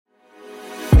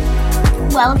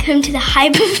Welcome to the High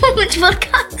Performance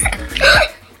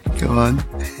Podcast. Go on.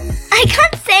 I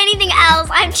can't say anything else.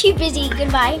 I'm too busy.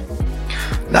 Goodbye.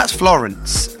 That's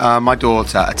Florence, my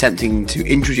daughter, attempting to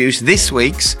introduce this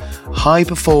week's High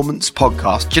Performance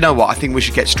Podcast. Do you know what? I think we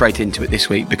should get straight into it this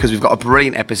week because we've got a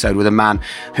brilliant episode with a man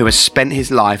who has spent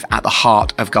his life at the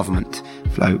heart of government.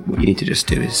 Flo, what you need to just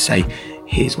do is say,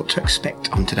 here's what to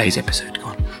expect on today's episode. Go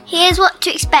on. Here's what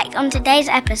to expect on today's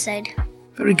episode.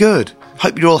 Very good.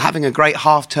 Hope you're all having a great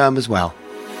half term as well.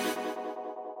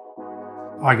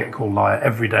 I get called liar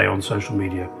every day on social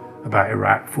media about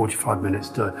Iraq, 45 minutes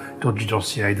to dodgy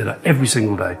dossier, every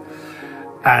single day.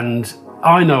 And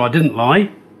I know I didn't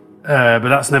lie, but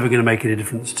that's never going to make any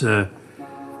difference to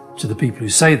the people who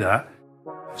say that.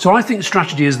 So I think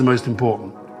strategy is the most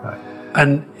important. Right.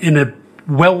 And in a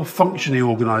well-functioning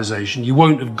organisation, you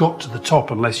won't have got to the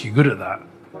top unless you're good at that.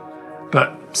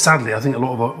 But sadly, I think a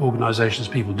lot of organisations,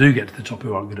 people do get to the top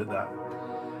who aren't good at that.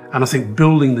 And I think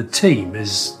building the team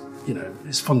is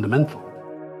fundamental.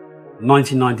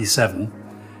 1997,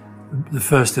 the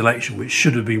first election, which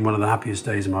should have been one of the happiest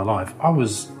days of my life, I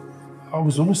was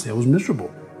miserable.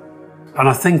 And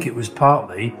I think it was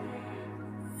partly,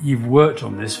 you've worked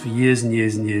on this for years and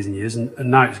years and years and years, and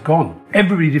now it's gone.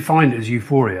 Everybody defined it as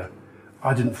euphoria.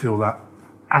 I didn't feel that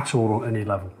at all on any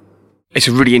level. It's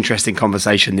a really interesting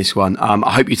conversation, this one.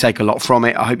 I hope you take a lot from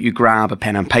it. I hope you grab a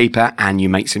pen and paper and you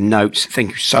make some notes.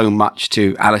 Thank you so much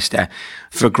to Alastair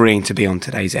for agreeing to be on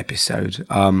today's episode.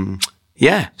 So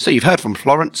you've heard from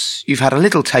Florence. You've had a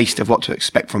little taste of what to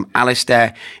expect from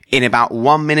Alastair. In about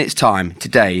 1 minute's time,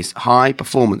 today's High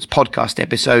Performance Podcast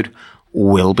episode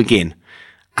will begin.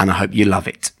 And I hope you love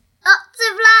it. Lots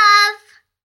of love.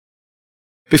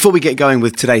 Before we get going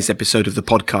with today's episode of the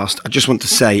podcast, I just want to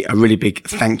say a really big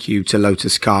thank you to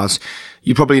Lotus Cars.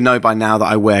 You probably know by now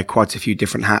that I wear quite a few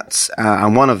different hats,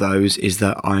 and one of those is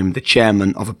that I'm the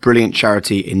chairman of a brilliant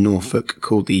charity in Norfolk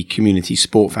called the Community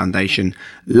Sport Foundation.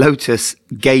 Lotus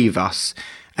gave us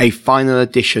a final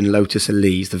edition Lotus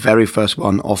Elise, the very first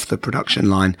one off the production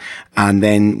line, and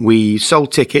then we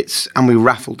sold tickets and we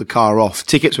raffled the car off.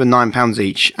 Tickets were £9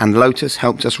 each, and Lotus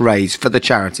helped us raise for the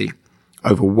charity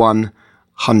over £100,000.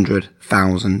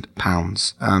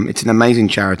 It's an amazing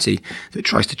charity that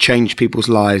tries to change people's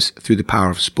lives through the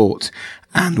power of sport,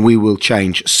 and we will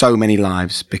change so many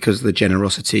lives because of the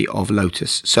generosity of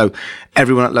Lotus. So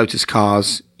everyone at Lotus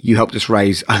Cars, you helped us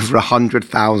raise over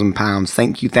 £100,000.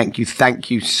 Thank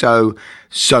you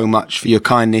so much for your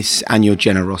kindness and your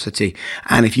generosity.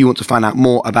 And if you want to find out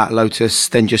more about Lotus,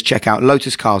 then just check out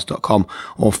lotuscars.com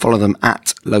or follow them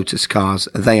at Lotus Cars.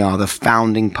 They are the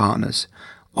founding partners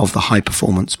of the High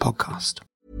Performance Podcast.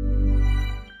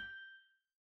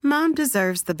 Mom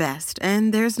deserves the best,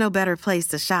 and there's no better place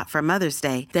to shop for Mother's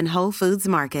Day than Whole Foods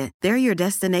Market. They're your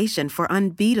destination for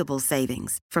unbeatable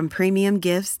savings, from premium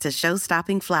gifts to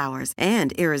show-stopping flowers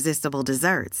and irresistible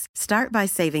desserts. Start by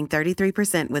saving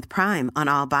 33% with Prime on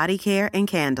all body care and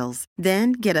candles.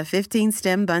 Then get a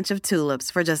 15-stem bunch of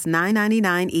tulips for just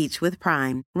 $9.99 each with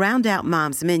Prime. Round out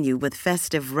Mom's menu with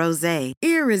festive rosé,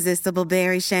 irresistible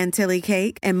berry chantilly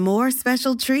cake, and more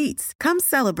special treats. Come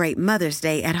celebrate Mother's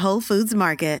Day at Whole Foods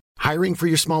Market. Hiring for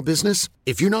your small business?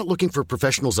 If you're not looking for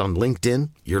professionals on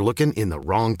LinkedIn, you're looking in the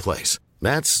wrong place.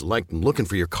 That's like looking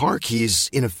for your car keys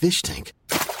in a fish tank.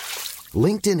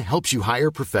 LinkedIn helps you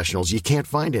hire professionals you can't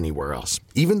find anywhere else,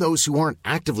 even those who aren't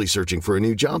actively searching for a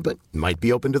new job but might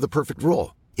be open to the perfect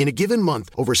role. In a given month,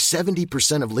 over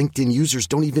 70% of LinkedIn users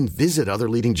don't even visit other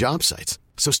leading job sites.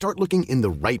 So start looking in the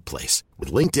right place.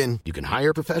 With LinkedIn, you can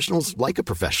hire professionals like a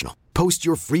professional. Post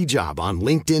your free job on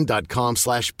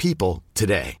linkedin.com/people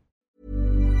today.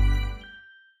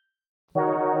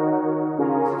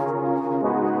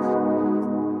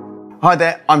 Hi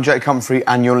there, I'm Jake Humphrey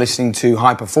and you're listening to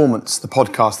High Performance, the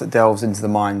podcast that delves into the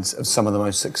minds of some of the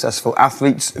most successful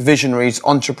athletes, visionaries,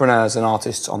 entrepreneurs and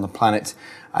artists on the planet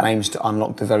and aims to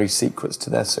unlock the very secrets to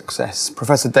their success.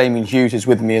 Professor Damien Hughes is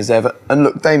with me as ever. And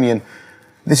look, Damien,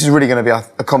 this is really going to be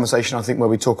a conversation, I think, where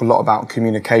we talk a lot about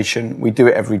communication. We do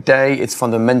it every day. It's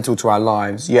fundamental to our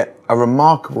lives, yet a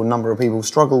remarkable number of people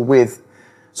struggle with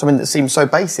something that seems so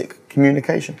basic,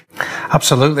 communication.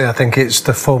 Absolutely. I think it's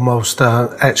the foremost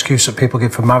excuse that people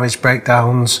give for marriage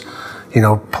breakdowns,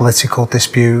 political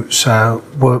disputes,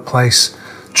 workplace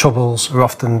troubles are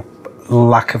often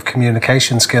lack of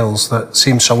communication skills that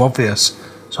seem so obvious.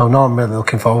 So no, I'm really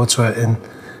looking forward to it in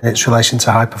its relation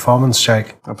to high performance,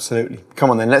 Jake. Absolutely.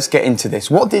 Come on then, let's get into this.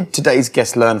 What did today's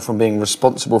guest learn from being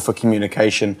responsible for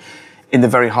communication in the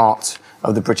very heart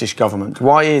of the British government?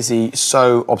 Why is he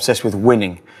so obsessed with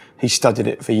winning? He studied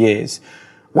it for years.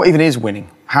 What even is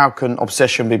winning? How can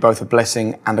obsession be both a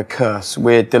blessing and a curse?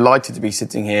 We're delighted to be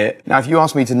sitting here. Now, if you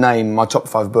ask me to name my top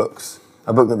 5 books,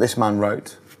 a book that this man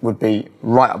wrote would be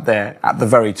right up there at the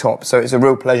very top. So it's a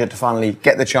real pleasure to finally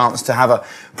get the chance to have a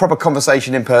proper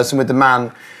conversation in person with the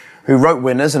man who wrote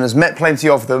Winners and has met plenty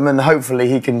of them, and hopefully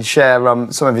he can share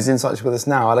some of his insights with us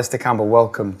now. Alastair Campbell,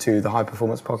 welcome to the High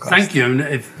Performance Podcast. Thank you. And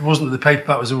if it wasn't that the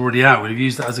paperback was already out, would have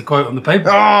used that as a quote on the paper.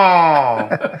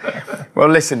 Oh! Well,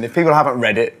 listen, if people haven't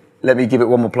read it, let me give it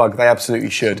one more plug. They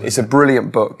absolutely should. It's a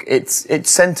brilliant book. It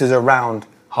centres around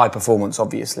high performance,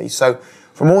 obviously. So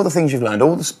from all the things you've learned,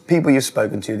 all the people you've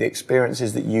spoken to, the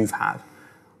experiences that you've had,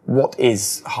 what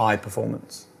is high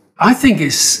performance? I think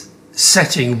it's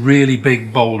setting really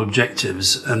big, bold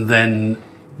objectives and then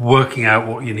working out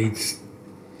what you need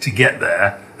to get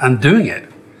there and doing it.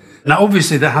 Now,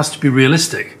 obviously, that has to be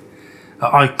realistic.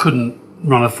 I couldn't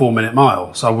run a 4-minute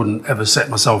mile, so I wouldn't ever set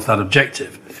myself that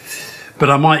objective. But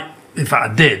I might, in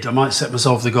fact, I might set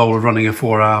myself the goal of running a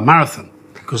 4-hour marathon,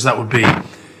 because that would be,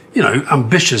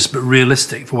 ambitious but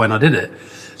realistic for when I did it.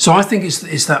 So I think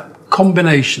it's that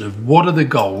combination of what are the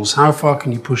goals, how far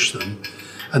can you push them,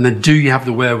 and then do you have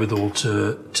the wherewithal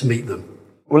to meet them?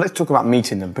 Well, let's talk about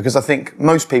meeting them, because I think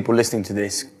most people listening to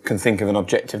this can think of an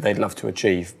objective they'd love to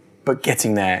achieve, but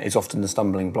getting there is often the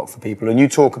stumbling block for people. And you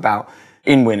talk about,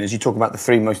 in Winners, you talk about the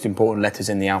 3 most important letters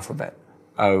in the alphabet,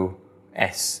 O,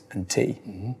 S and T.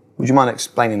 Mm-hmm. Would you mind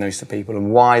explaining those to people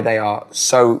and why they are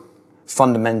so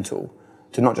fundamental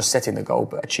to not just setting the goal,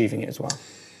 but achieving it as well?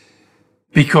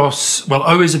 Because,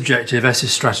 O is objective, S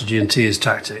is strategy, and T is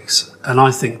tactics. And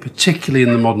I think particularly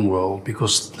in the modern world,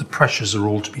 because the pressures are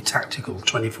all to be tactical,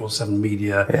 24/7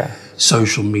 media,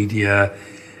 social media,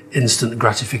 instant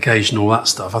gratification, all that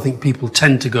stuff, I think people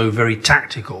tend to go very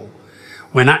tactical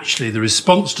when actually the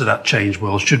response to that changed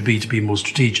world should be to be more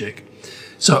strategic.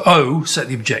 So O, set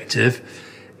the objective,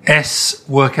 S,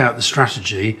 work out the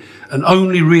strategy, and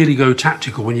only really go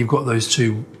tactical when you've got those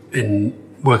two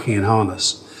working in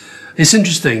harness. It's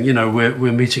interesting,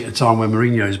 we're meeting at a time when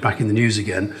Mourinho is back in the news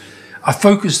again. I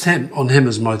focused on him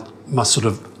as my sort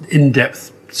of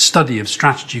in-depth study of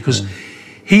strategy, because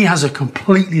he has a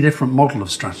completely different model of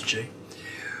strategy.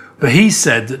 But he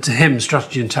said that to him,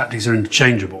 strategy and tactics are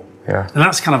interchangeable. Yeah. And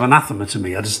that's kind of anathema to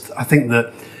me. I think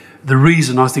that the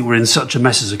reason I think we're in such a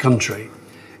mess as a country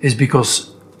is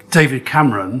because David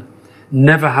Cameron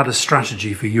never had a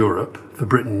strategy for Europe, for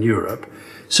Britain and Europe.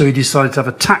 So he decided to have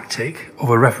a tactic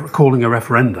of calling a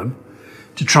referendum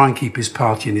to try and keep his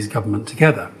party and his government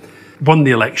together. Won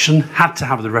the election, had to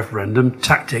have the referendum,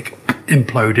 tactic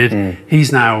imploded.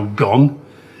 He's now gone.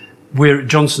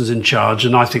 Johnson's in charge,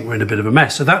 and I think we're in a bit of a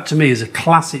mess. So that to me is a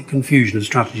classic confusion of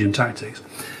strategy and tactics.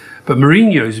 But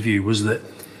Mourinho's view was that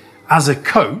as a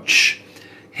coach,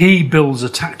 he builds a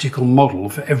tactical model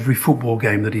for every football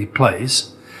game that he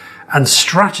plays, and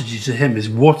strategy to him is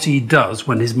what he does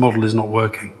when his model is not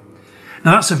working.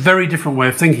 Now that's a very different way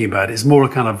of thinking about it. It's more a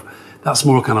kind of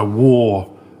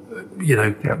war,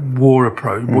 war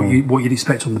approach, what you'd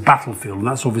expect on the battlefield, and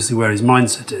that's obviously where his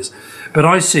mindset is. But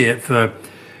I see it for,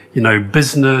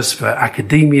 business, for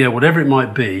academia, whatever it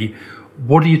might be.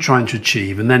 What are you trying to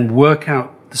achieve? And then work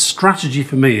out. The strategy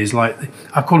for me is like,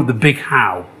 I call it the big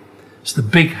how. It's the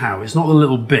big how. It's not the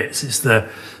little bits. So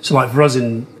like for us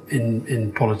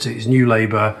in politics, New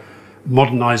Labour,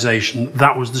 modernisation,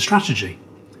 that was the strategy.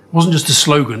 It wasn't just a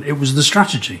slogan, it was the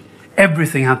strategy.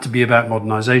 Everything had to be about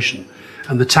modernisation,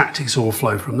 and the tactics all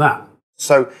flow from that.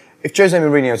 So if Jose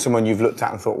Mourinho is someone you've looked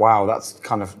at and thought, wow, that's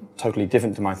kind of totally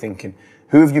different to my thinking,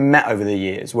 who have you met over the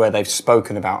years where they've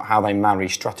spoken about how they marry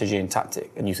strategy and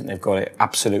tactic, and you think they've got it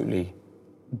absolutely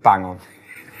bang on?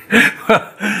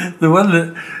 The one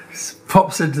that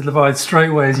pops into the mind straight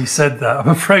away as you said that, I'm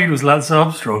afraid, was Lance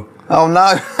Armstrong. Oh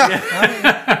no!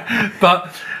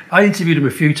 But I interviewed him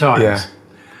a few times,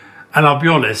 and I'll be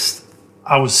honest,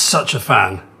 I was such a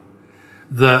fan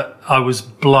that I was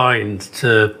blind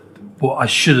to what I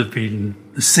should have been,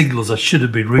 the signals I should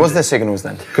have been reading. Was there signals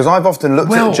then? Because I've often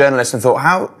looked at journalists and thought,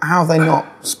 how have they not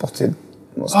spotted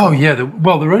what's going on?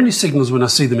 There are only signals when I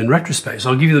see them in retrospect.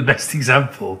 So I'll give you the best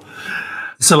example.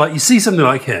 So like you see something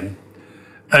like him,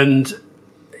 and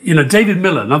David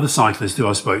Miller, another cyclist who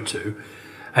I spoke to,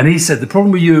 and he said the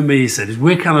problem with you and me, he said, is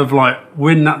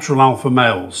we're natural alpha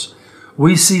males.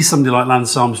 We see somebody like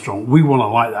Lance Armstrong, we want to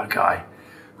like that guy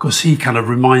because he kind of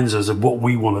reminds us of what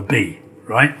we want to be,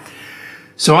 right?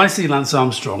 So I see Lance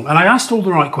Armstrong, and I asked all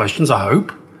the right questions, I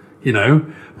hope,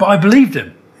 but I believed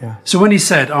him. Yeah. So when he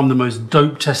said, I'm the most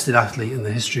dope-tested athlete in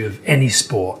the history of any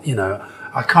sport,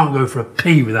 I can't go for a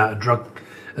pee without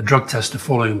a drug tester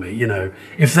following me, you know,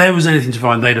 if there was anything to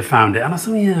find, they'd have found it. And I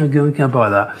thought, yeah, I'll buy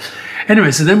that.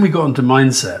 Anyway, so then we got into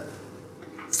mindset.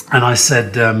 And I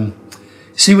said,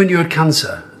 see, when you had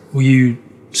cancer, were you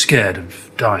scared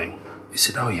of dying? He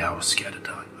said, oh yeah, I was scared of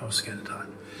dying.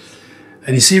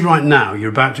 And you see, right now,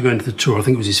 you're about to go into the tour. I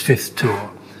think it was his 5th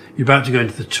tour. You're about to go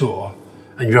into the tour,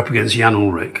 and you're up against Jan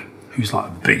Ullrich, who's like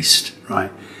a beast, right?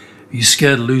 Are you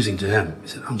scared of losing to him? He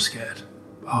said, I'm scared.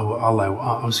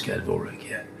 I'm scared of Ullrich,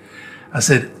 yeah. I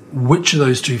said, which of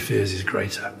those 2 fears is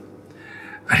greater?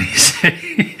 And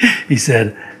he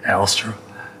said, Alastair,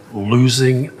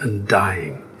 losing and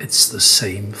dying, it's the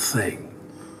same thing,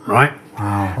 right?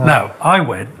 Wow. Now, I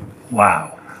went,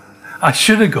 wow. I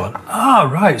should have gone,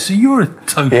 right, so you're a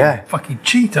total fucking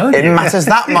cheat, aren't you? It matters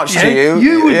that much to you.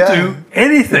 You would do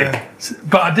anything. Yeah.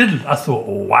 But I didn't. I thought,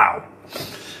 wow.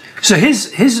 So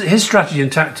his strategy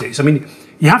and tactics, I mean,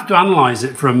 you have to analyse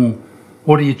it from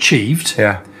what he achieved.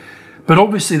 Yeah. But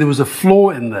obviously there was a flaw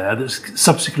in there that's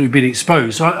subsequently been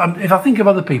exposed. So if I think of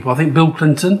other people, I think Bill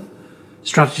Clinton,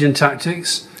 strategy and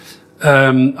tactics.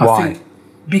 Why?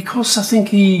 Because I think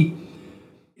he,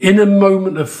 in a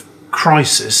moment of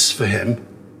crisis for him,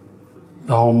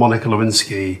 the whole Monica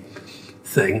Lewinsky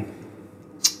thing,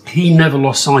 he never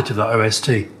lost sight of that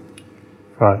OST.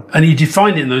 Right. And he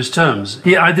defined it in those terms.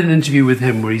 I did an interview with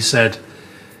him where he said,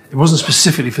 it wasn't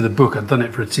specifically for the book, I'd done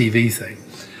it for a TV thing.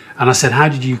 And I said, how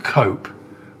did you cope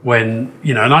when,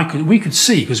 you know, and we could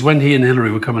see, because when he and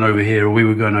Hillary were coming over here or we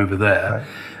were going over there, right.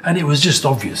 And it was just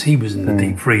obvious, he was in the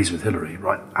deep freeze with Hillary,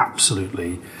 right?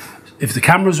 Absolutely. If the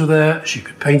cameras were there, she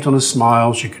could paint on a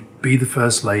smile, she could be the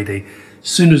first lady. As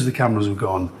soon as the cameras were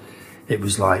gone, it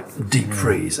was like deep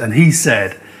freeze. And he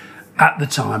said, at the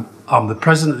time, I'm the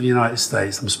president of the United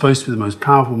States, I'm supposed to be the most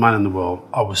powerful man in the world,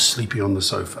 I was sleeping on the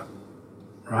sofa,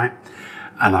 right?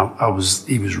 And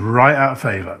he was right out of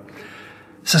favour.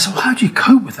 So I said, well, how do you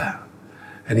cope with that?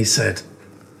 And he said,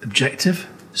 objective,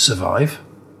 survive,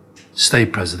 stay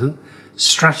president,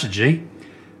 strategy,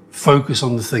 focus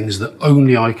on the things that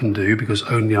only I can do because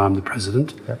only I'm the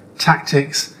president,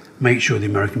 tactics, make sure the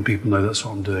American people know that's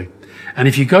what I'm doing. And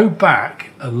if you go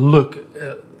back and look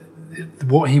at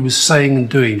what he was saying and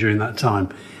doing during that time,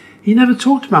 he never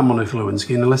talked about Monica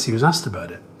Lewinsky unless he was asked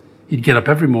about it. He'd get up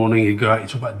every morning, he'd go out, he'd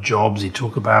talk about jobs, he'd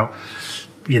talk about,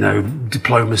 you know,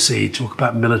 diplomacy, he'd talk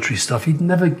about military stuff.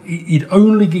 He'd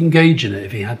only engage in it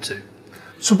if he had to.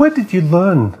 So where did you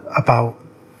learn about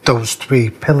those 3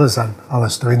 pillars then,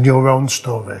 Alastair, in your own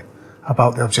story,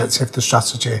 about the objective, the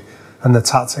strategy and the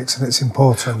tactics and its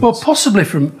importance? Well, possibly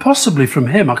from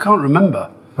him, I can't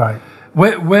remember. Right.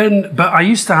 But I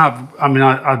used to have, I mean,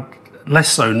 I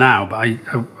less so now, but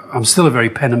I'm still a very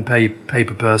pen and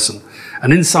paper person.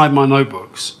 And inside my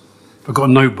notebooks, if I've got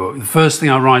a notebook, the first thing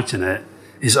I write in it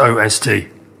is OST.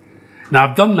 Now,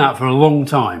 I've done that for a long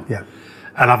time. Yeah.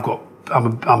 And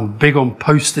I'm big on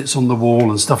Post-its on the wall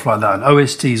and stuff like that. And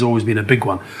OST has always been a big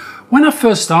one. When I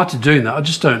first started doing that, I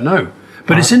just don't know.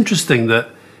 But It's interesting that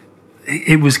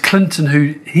it was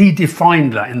Clinton he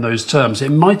defined that in those terms. It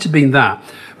might have been that.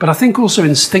 But I think also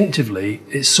instinctively,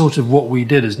 it's sort of what we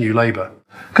did as New Labour.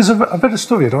 Because I've read a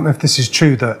story, I don't know if this is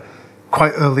true, that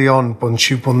quite early on, once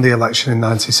you won the election in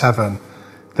 97,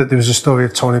 that there was a story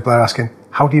of Tony Blair asking,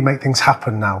 how do you make things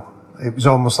happen now? It was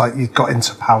almost like you got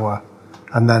into power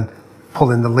and then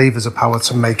pulling the levers of power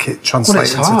to make it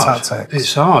translate into tactics.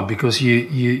 It's hard because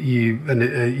you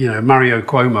know, Mario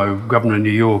Cuomo, governor of New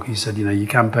York, he said, you know, you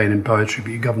campaign in poetry,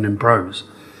 but you govern in prose.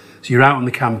 So you're out on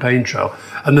the campaign trail.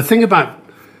 And the thing about,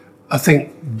 I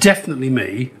think, definitely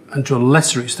me, and to a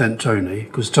lesser extent Tony,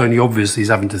 because Tony obviously is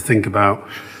having to think about,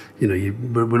 you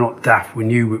know, we're not daft, we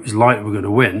knew it was likely we were going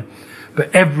to win.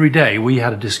 But every day we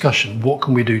had a discussion, what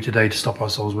can we do today to stop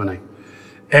ourselves winning?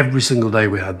 Every single day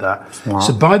we had that. Wow.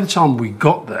 So by the time we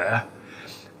got there,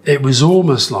 it was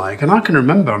almost like, and I can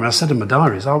remember, I mean, I said in my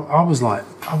diaries, I was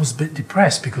a bit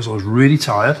depressed because I was really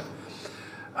tired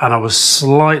and I was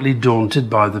slightly daunted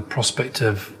by the prospect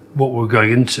of what we were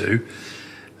going into.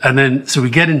 And then, so we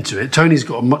get into it. Tony's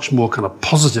got a much more kind of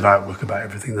positive outlook about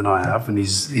everything than I have. And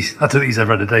he's I don't think he's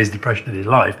ever had a day's depression in his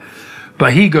life.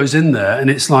 But he goes in there and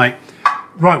it's like,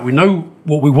 right, we know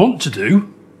what we want to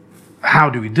do. How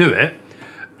do we do it?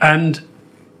 And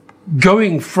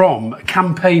going from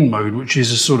campaign mode, which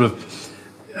is a sort of,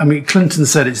 I mean, Clinton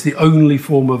said it's the only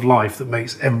form of life that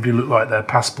makes everybody look like their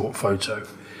passport photo.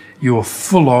 You're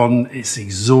full on, it's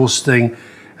exhausting,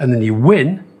 and then you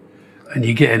win, and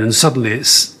you get in, and suddenly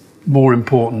it's more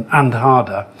important and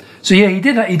harder. So yeah,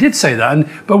 he did say that,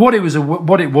 but what it was a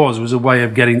way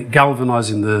of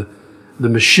galvanizing the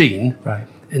machine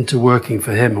into working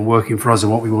for him and working for us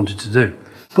and what we wanted to do.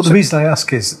 But the reason I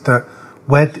ask is that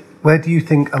Where do you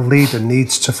think a leader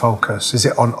needs to focus? Is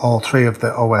it on all three of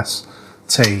the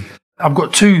OST? I've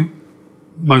got two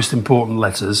most important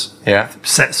letters,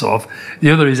 sets of.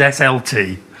 The other is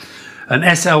SLT. And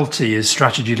SLT is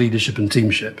strategy, leadership and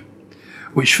teamship,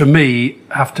 which for me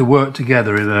have to work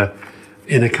together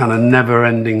in a kind of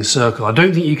never-ending circle. I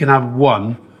don't think you can have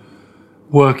one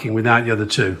working without the other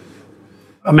two.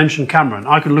 I mentioned Cameron.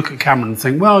 I can look at Cameron and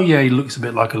think, well, yeah, he looks a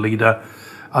bit like a leader.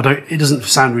 It doesn't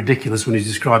sound ridiculous when he's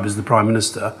described as the Prime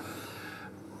Minister.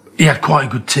 He had quite a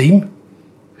good team,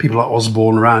 people like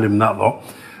Osborne around him and that lot.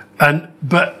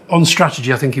 But on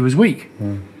strategy, I think he was weak.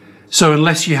 So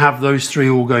unless you have those three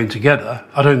all going together,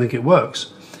 I don't think it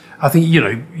works. I think,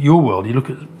 your world, you look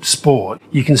at sport,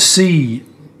 you can see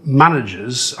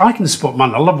managers. I can spot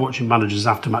I love watching managers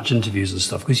after match interviews and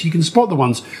stuff, because you can spot the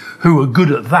ones who are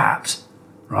good at that,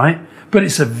 right? But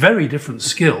it's a very different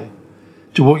skill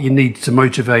to what you need to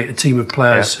motivate a team of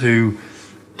players who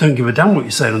don't give a damn what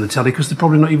you're saying on the telly, because they're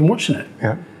probably not even watching it.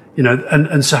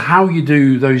 And so how you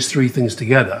do those three things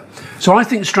together. So I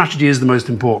think strategy is the most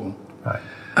important. Right.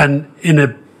 And in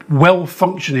a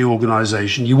well-functioning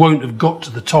organisation, you won't have got to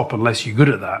the top unless you're good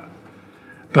at that.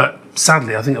 But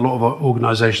sadly, I think a lot of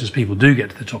organisations, people do get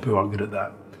to the top who aren't good at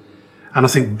that. And I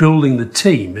think building the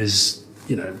team is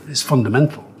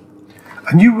fundamental.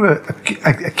 And you were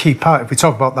a key part. If we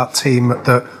talk about that team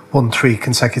that won 3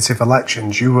 consecutive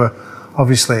elections, you were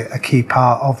obviously a key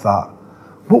part of that.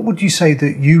 What would you say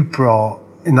that you brought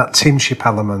in that teamship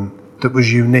element that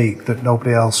was unique, that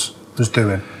nobody else was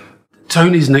doing?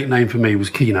 Tony's nickname for me was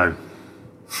Keno.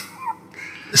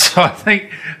 So I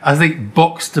think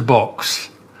box to box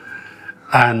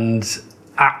and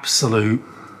absolute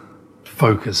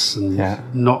focus and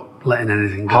not letting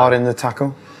anything go. Hard in the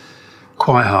tackle?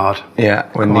 Quite hard. Yeah,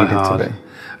 when needed to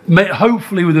be.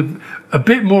 Hopefully with a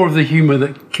bit more of the humour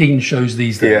that Keane shows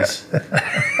these days.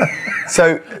 Yeah.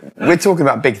 So we're talking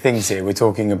about big things here. We're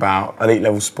talking about elite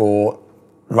level sport,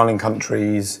 running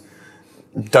countries,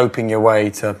 doping your way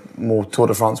to more Tour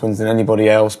de France wins than anybody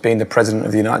else, being the President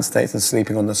of the United States and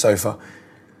sleeping on the sofa.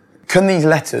 Can these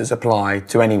letters apply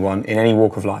to anyone in any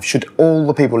walk of life? Should all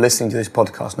the people listening to this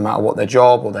podcast, no matter what their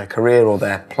job or their career or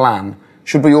their plan,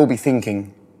 should we all be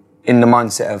thinking in the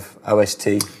mindset of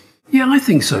OST? Yeah, I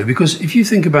think so, because if you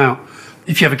think about,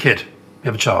 if you have a kid, you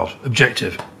have a child,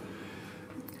 objective.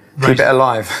 Keep it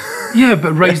alive. Yeah,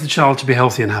 but raise the child to be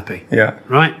healthy and happy. Yeah.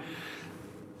 Right?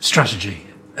 Strategy.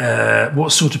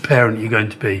 What sort of parent are you going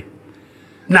to be?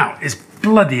 Now, it's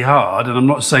bloody hard, and I'm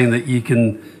not saying that you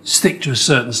can stick to a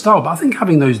certain style, but I think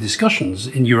having those discussions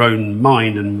in your own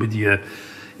mind and with your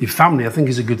family, I think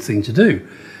is a good thing to do.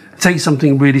 Take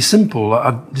something really simple.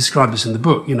 I describe this in the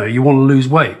book. You want to lose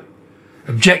weight.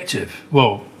 Objective.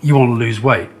 Well, you want to lose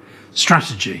weight.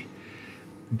 Strategy.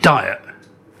 Diet.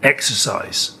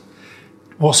 Exercise.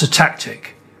 What's a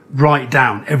tactic? Write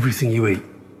down everything you eat.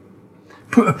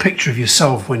 Put a picture of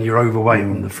yourself when you're overweight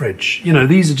on the fridge.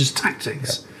 These are just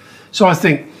tactics. Yeah. So I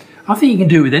think you can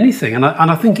do it with anything, and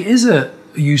I think it is a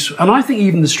useful. And I think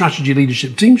even the strategy,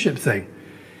 leadership, teamship thing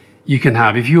you can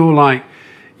have if you're like,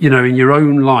 in your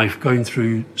own life going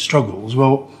through struggles.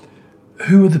 Well,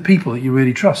 who are the people that you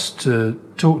really trust to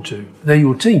talk to? They're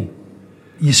your team.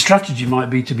 Your strategy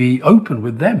might be to be open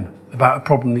with them about a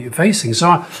problem that you're facing.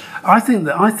 So I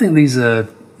think these are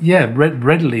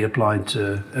readily applied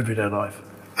to everyday life.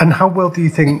 And how well do you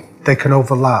think they can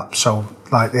overlap? So,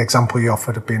 like the example you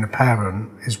offered of being a parent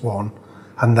is one,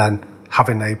 and then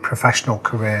having a professional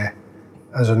career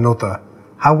as another.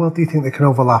 How well do you think they can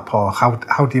overlap, or how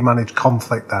do you manage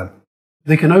conflict then?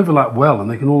 They can overlap well, and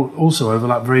they can also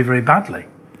overlap very, very badly.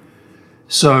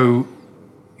 So,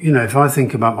 if I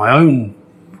think about my own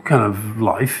kind of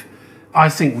life, I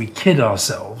think we kid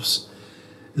ourselves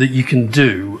that you can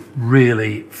do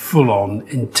really full-on,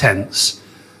 intense,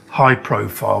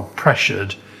 high-profile,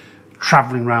 pressured,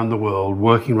 travelling around the world,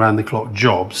 working around-the-clock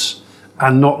jobs,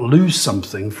 and not lose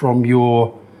something from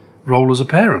your role as a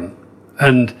parent.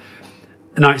 And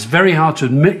now it's very hard to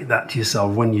admit that to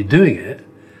yourself when you're doing it,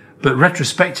 but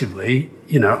retrospectively,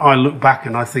 I look back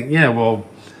and I think, we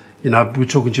were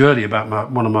talking to you earlier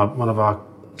about one of our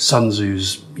sons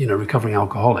who's, recovering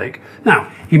alcoholic. Now,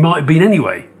 he might have been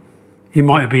anyway,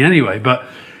 but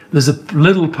there's a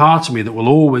little part of me that will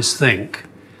always think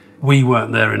we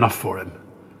weren't there enough for him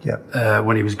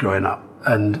when he was growing up.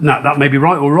 And now that may be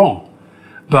right or wrong,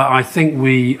 but I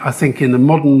think in the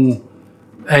modern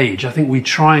age, I think we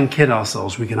try and kid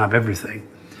ourselves we can have everything.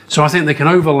 So I think they can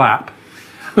overlap.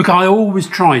 Look, I always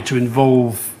try to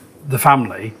involve the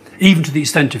family, even to the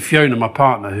extent of Fiona, my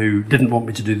partner, who didn't want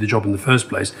me to do the job in the first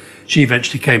place. She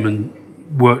eventually came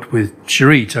and worked with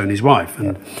Cherie, Tony's wife,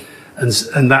 and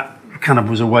and that kind of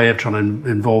was a way of trying to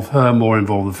involve her more,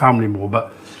 involve the family more.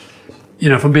 But you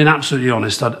know, if I'm being absolutely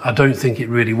honest, I don't think it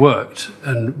really worked,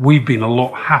 and we've been a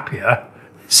lot happier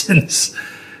since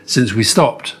we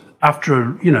stopped.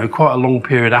 After quite a long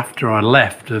period after I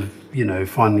left of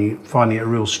finding it a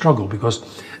real struggle,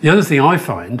 because the other thing I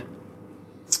find,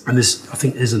 and this I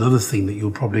think is another thing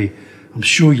that I'm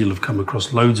sure you'll have come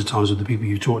across loads of times with the people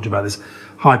you've talked about, this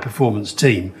high performance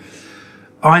team.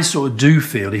 I sort of do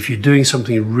feel if you're doing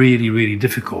something really, really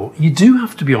difficult, you do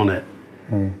have to be on it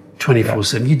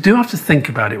 24/7. You do have to think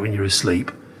about it when you're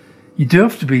asleep. You do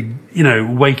have to be,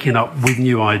 waking up with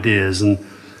new ideas. And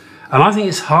I think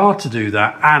it's hard to do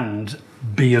that and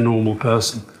be a normal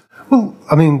person. Well,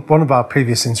 I mean, one of our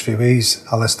previous interviewees,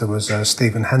 Alastair, was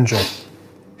Stephen Hendry,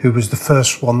 who was the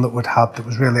first one that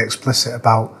was really explicit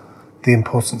about the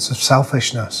importance of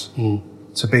selfishness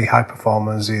to be high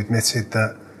performers. He admitted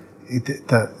that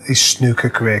his snooker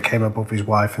career came above his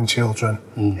wife and children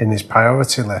in his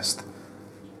priority list.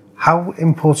 How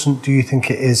important do you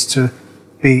think it is to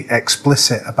be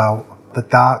explicit about the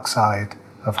dark side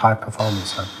of high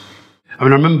performance then? I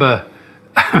mean, I remember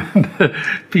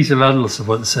Peter Mandelson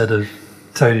once said of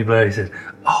Tony Blair, he said,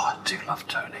 "Oh, I do love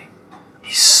Tony.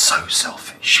 He's so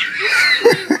selfish."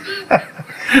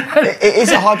 It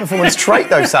is a high performance trait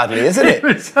though, sadly, isn't it?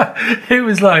 It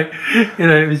was like,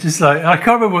 it was just like, I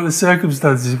can't remember what the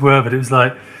circumstances were, but it was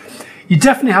like, you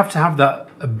definitely have to have that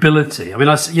ability. I mean,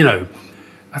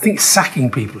 I think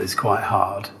sacking people is quite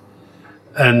hard.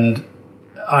 And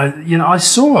I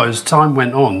saw as time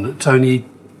went on that Tony,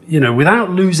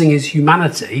 without losing his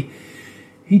humanity,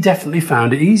 he definitely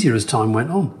found it easier as time went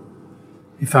on.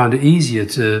 He found it easier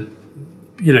to,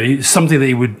 something that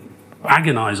he would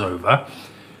agonise over.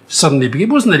 Suddenly, it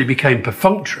wasn't that he became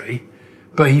perfunctory,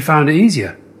 but he found it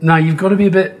easier. Now, you've got to be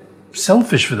a bit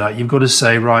selfish for that. You've got to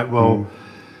say, right, well,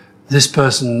 this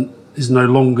person is no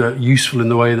longer useful in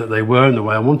the way that they were and the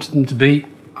way I wanted them to be.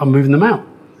 I'm moving them out.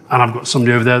 And I've got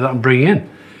somebody over there that I'm bringing in.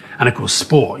 And of course,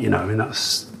 sport,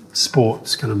 that's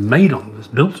sport's kind of it's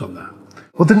built on that.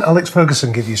 Well, didn't Alex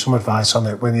Ferguson give you some advice on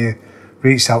it when you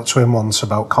reached out to him once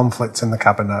about conflict in the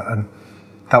cabinet, and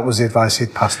that was the advice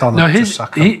he'd passed on? No, he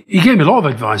gave me a lot of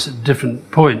advice at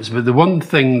different points, but the one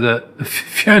thing that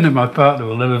Fiona, my partner,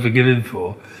 will never forgive him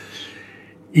for,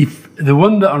 the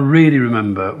one that I really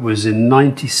remember was in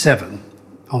 '97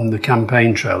 on the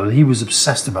campaign trail, and he was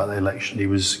obsessed about the election.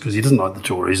 Because he doesn't like the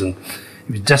Tories, and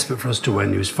he was desperate for us to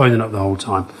win. He was phoning up the whole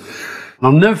time. And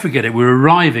I'll never forget it. We were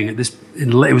arriving at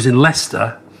it was in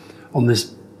Leicester, on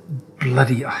this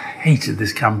I hated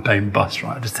this campaign bus,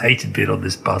 right? I just hated being on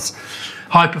this bus.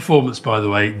 High performance, by the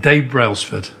way. Dave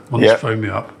Brailsford once phoned me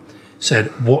up,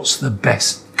 said, "What's the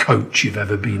best coach you've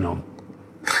ever been on?"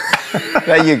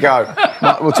 There you go.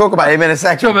 We'll talk about him in a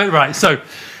second. Right, so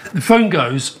the phone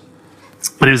goes,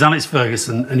 and it was Alex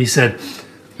Ferguson, and he said,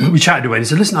 we chatted away, and he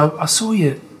said, "Listen, I saw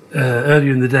you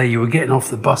earlier in the day, you were getting off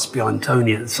the bus behind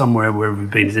Tony at somewhere, wherever we've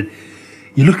been." He said,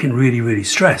 "You're looking really, really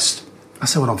stressed." I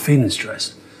said, "Well, I'm feeling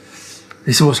stressed."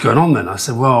 He said, "What's going on then?" I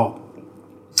said,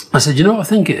 "You know what I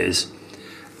think it is?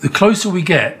 The closer we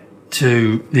get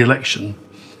to the election,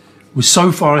 we're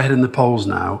so far ahead in the polls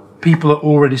now, people are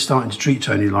already starting to treat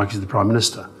Tony like he's the Prime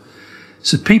Minister.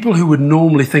 So people who would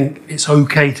normally think it's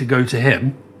okay to go to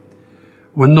him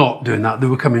were not doing that. They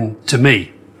were coming to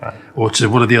me or to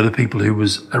one of the other people who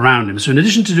was around him. So in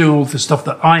addition to doing all the stuff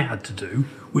that I had to do,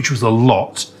 which was a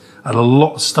lot, and a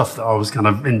lot of stuff that I was kind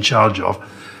of in charge of,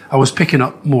 I was picking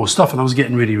up more stuff and I was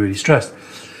getting really, really stressed."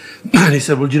 And he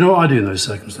said, "Well, do you know what I do in those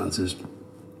circumstances?"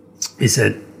 He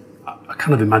said, "I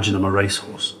kind of imagine I'm a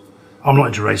racehorse. I'm not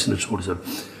into racing at all. He said,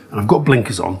 and I've got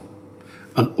blinkers on,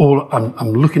 and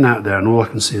I'm looking out there, and all I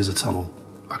can see is a tunnel.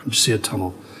 I can just see a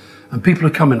tunnel. And people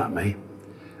are coming at me,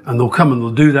 and they'll come and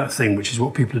they'll do that thing, which is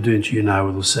what people are doing to you now,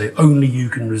 where they'll say, 'Only you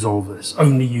can resolve this.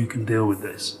 Only you can deal with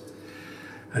this.'"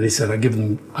 And he said, I give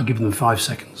them 5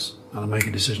 seconds, and I make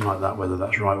a decision like that, whether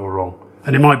that's right or wrong.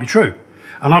 And it might be true.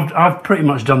 And I've pretty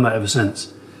much done that ever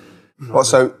since. Well,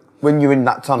 so when you're in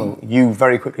that tunnel, you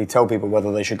very quickly tell people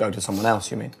whether they should go to someone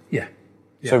else, you mean? Yeah.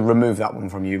 So remove that one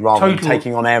from you, rather than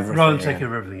taking on everything. Rather than taking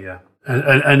on everything, yeah.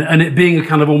 And it being a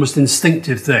kind of almost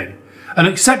instinctive thing. And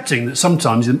accepting that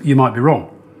sometimes you might be wrong.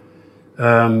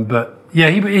 But yeah,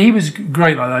 he was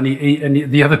great like that.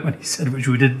 And the other one he said, which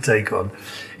we didn't take on,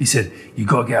 he said, "You've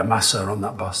got to get a masseur on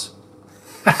that bus."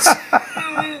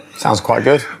 Sounds quite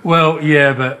good. Well,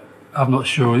 yeah, but I'm not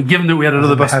sure. Given that we had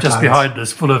another bus just behind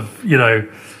us full of,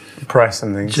 press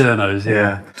and things. Journos,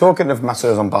 yeah. Talking of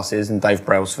masseurs on buses and Dave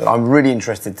Brailsford, I'm really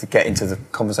interested to get into the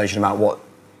conversation about what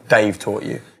Dave taught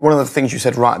you. One of the things you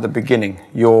said right at the beginning,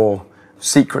 your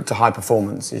secret to high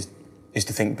performance is is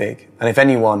to think big. And if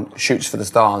anyone shoots for the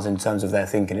stars in terms of their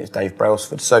thinking, it's Dave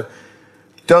Brailsford. So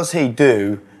does he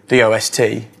do the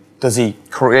OST? Does he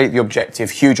create the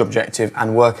objective, huge objective,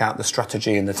 and work out the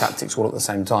strategy and the tactics all at the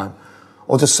same time?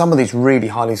 Or does some of these really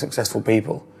highly successful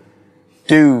people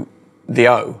do the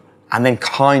O and then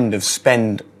kind of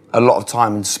spend a lot of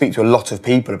time and speak to a lot of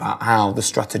people about how the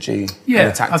strategy and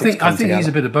the tactics I think he's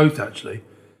a bit of both, actually.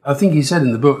 I think he said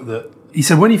in the book that he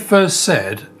said when he first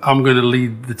said, I'm going to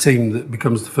lead the team that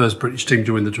becomes the first British team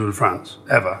to win the Tour de France,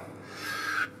 ever.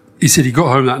 He said he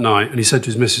got home that night and he said to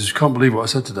his missus, can't believe what I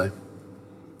said today.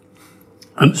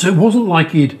 And so it wasn't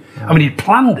like he'd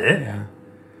planned it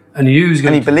and he knew he was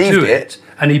going to do it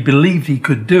and he believed he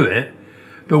could do it.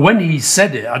 But when he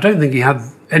said it, I don't think he had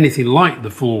anything like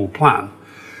the full plan.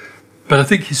 But I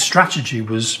think his strategy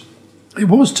was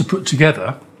to put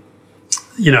together,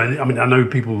 I know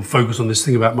people focus on this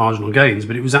thing about marginal gains,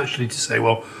 but it was actually to say,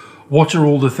 well, what are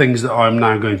all the things that I'm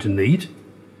now going to need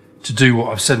to do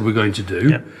what I've said we're going to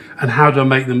do, and how do I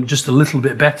make them just a little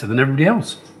bit better than everybody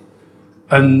else?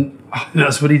 And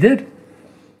that's what he did.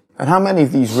 And how many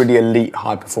of these really elite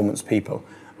high-performance people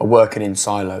are working in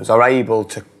silos, are able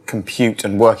to compute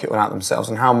and work it all out themselves,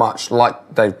 and how much,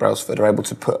 like Dave Brailsford, are able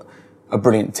to put a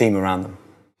brilliant team around them?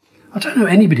 I don't know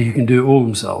anybody who can do it all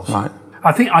themselves. Right.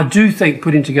 I do think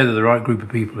putting together the right group of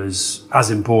people is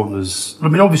as important as...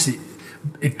 obviously,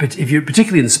 if you're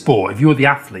particularly in sport, if you're the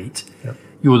athlete,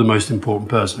 you're the most important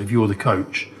person, if you're the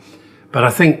coach. But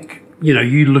I think,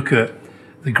 you look at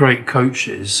the great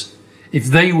coaches, if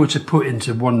they were to put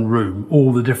into one room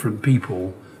all the different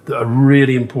people that are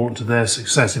really important to their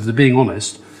success, if they're being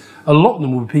honest, a lot of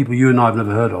them will be people you and I have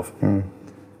never heard of.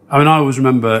 I always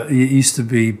remember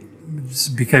it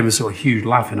became a sort of huge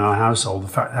laugh in our household, the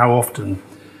fact how often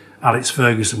Alex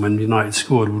Ferguson, when United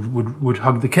scored, would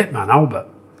hug the kit man, Albert.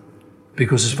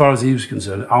 Because as far as he was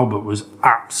concerned, Albert was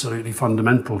absolutely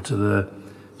fundamental to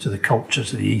the culture,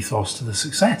 to the ethos, to the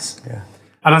success. Yeah.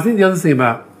 And I think the other thing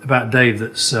about Dave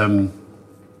that's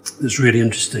really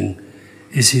interesting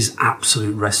is his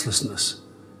absolute restlessness.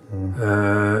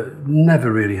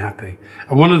 Never really happy.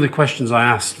 And one of the questions I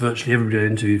asked virtually everybody I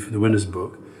interviewed for the Winners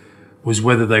book was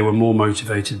whether they were more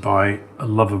motivated by a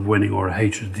love of winning or a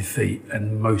hatred of defeat,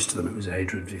 and most of them it was a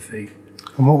hatred of defeat.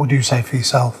 And what would you say for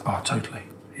yourself? Oh, totally.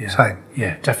 Yeah. Same?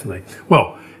 Yeah, definitely.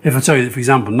 Well, if I tell you that, for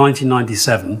example,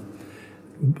 1997,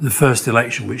 the first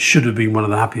election, which should have been one of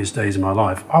the happiest days of my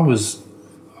life, I was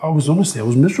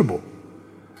miserable.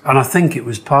 And I think it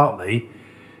was partly,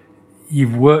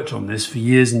 you've worked on this for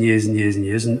years and years and years and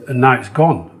years, and now it's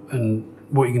gone. And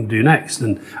what are you going to do next?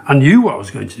 And I knew what I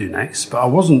was going to do next, but I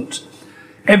wasn't...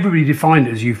 Everybody defined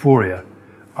it as euphoria.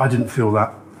 I didn't feel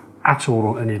that at all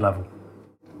on any level.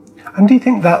 And do you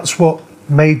think that's what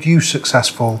made you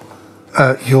successful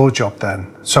at your job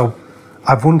then? So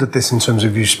I've wondered this in terms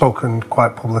of you've spoken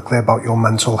quite publicly about your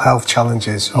mental health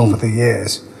challenges over the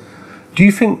years. Do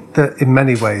you think that in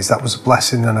many ways that was a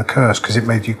blessing and a curse because it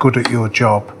made you good at your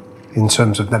job in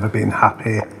terms of never being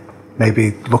happy,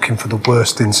 maybe looking for the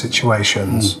worst in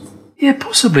situations? Yeah,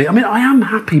 possibly. I am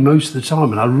happy most of the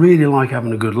time and I really like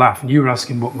having a good laugh. And you were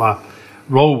asking what my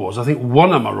role was. I think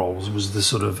one of my roles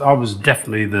was I was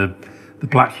definitely the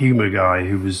black humour guy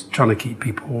who was trying to keep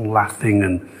people all laughing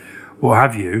and what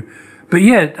have you. But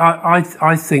yeah,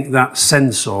 I think that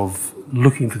sense of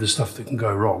looking for the stuff that can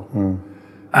go wrong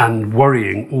and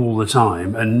worrying all the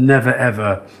time and never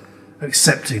ever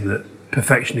accepting that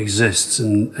perfection exists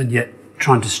and yet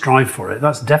trying to strive for it,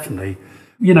 that's definitely...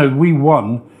 we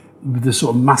won with the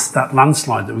sort of that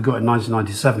landslide that we got in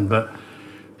 1997, but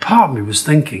part of me was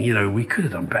thinking, we could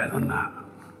have done better than that.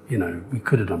 We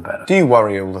could have done better. Do you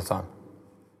worry all the time?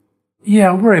 Yeah,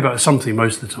 I worry about something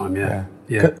most of the time, yeah.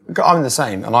 I'm the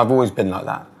same, and I've always been like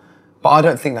that. But I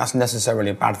don't think that's necessarily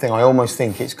a bad thing. I almost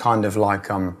think it's kind of like,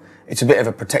 it's a bit of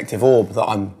a protective orb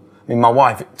that my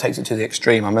wife takes it to the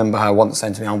extreme. I remember her once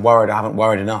saying to me, I'm worried I haven't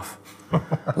worried enough.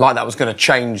 Like that was going to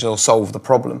change or solve the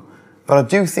problem. But I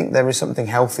do think there is something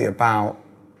healthy about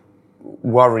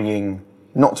worrying,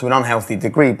 not to an unhealthy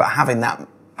degree, but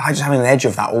just having an edge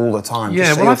of that all the time.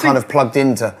 Yeah, so you're kind of plugged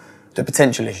into the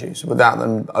potential issues without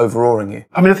them overawing you.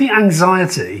 I think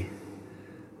anxiety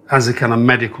as a kind of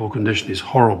medical condition is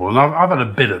horrible, and I've had a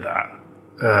bit of that.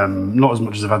 Not as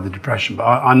much as I've had the depression, but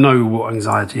I know what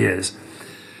anxiety is.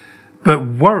 But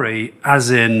worry,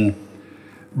 as in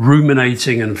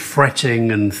ruminating and fretting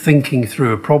and thinking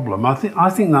through a problem, I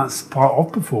think that's part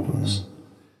of performance.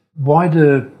 Why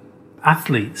do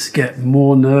athletes get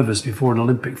more nervous before an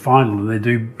Olympic final than they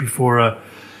do before a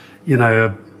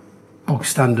bog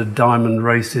standard diamond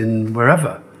race in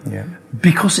wherever? Yeah.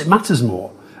 Because it matters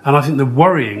more. And I think the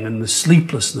worrying and the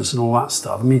sleeplessness and all that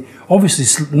stuff, I mean,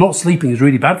 obviously not sleeping is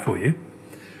really bad for you.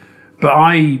 But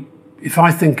if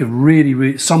I think of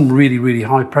some really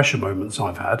high pressure moments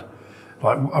I've had,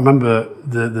 like I remember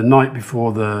the night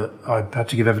before I had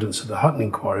to give evidence at the Hutton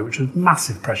inquiry, which was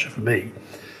massive pressure for me.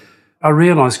 I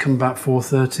realised coming back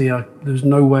 4:30, there was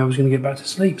no way I was going to get back to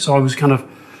sleep. So I was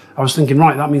thinking,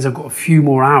 right, that means I've got a few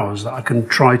more hours that I can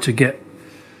try to get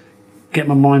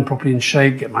my mind properly in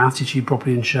shape, get my attitude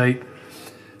properly in shape.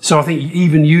 So I think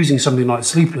even using something like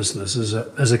sleeplessness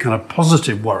as a kind of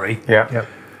positive worry. Yeah.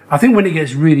 I think when it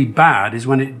gets really bad is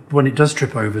when it does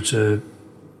trip over to,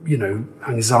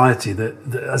 anxiety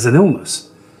that as an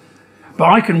illness. But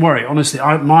I can worry, honestly.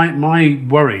 My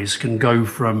worries can go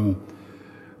from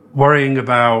worrying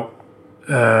about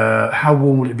how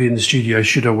warm will it be in the studio,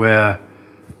 should I wear,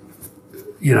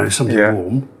 something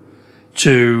warm,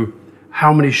 to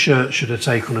how many shirts should I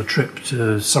take on a trip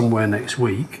to somewhere next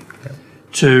week,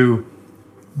 to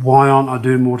why aren't I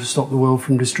doing more to stop the world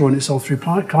from destroying itself through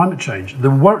climate change?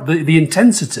 The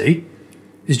intensity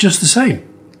is just the same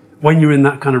when you're in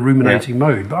that kind of ruminating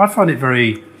mode. But I find it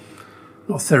very,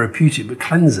 not therapeutic, but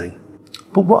cleansing.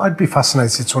 But what I'd be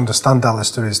fascinated to understand,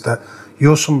 Alastair, is that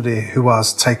you're somebody who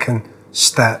has taken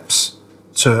steps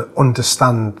to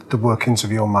understand the workings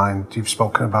of your mind. You've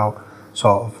spoken about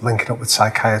sort of linking up with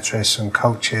psychiatrists and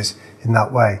coaches in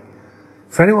that way.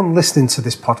 For anyone listening to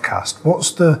this podcast,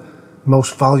 what's the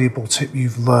most valuable tip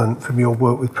you've learned from your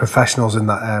work with professionals in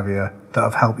that area that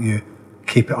have helped you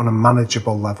keep it on a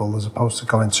manageable level as opposed to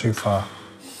going too far?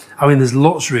 I mean, there's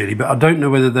lots really, but I don't know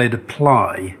whether they'd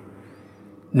apply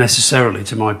necessarily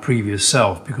to my previous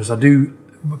self, because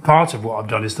part of what I've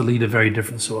done is to lead a very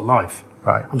different sort of life.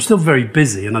 Right. I'm still very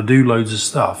busy and I do loads of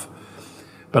stuff,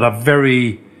 but I've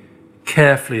very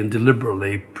carefully and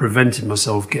deliberately prevented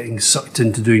myself getting sucked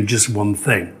into doing just one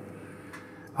thing.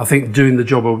 I think doing the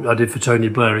job I did for Tony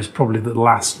Blair is probably the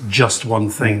last just one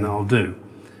thing that I'll do.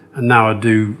 And now I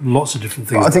do lots of different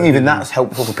things. But I think even that's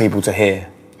helpful for people to hear,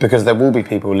 because there will be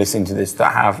people listening to this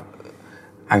that have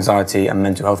anxiety and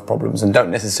mental health problems and don't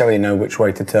necessarily know which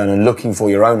way to turn, and looking for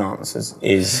your own answers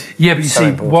is but you so see,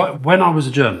 important. When I was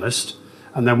a journalist,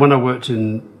 and then when I worked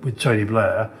with Tony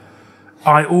Blair,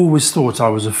 I always thought I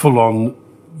was a full-on,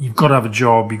 you've got to have a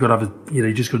job, you've got to have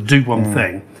you just got to do one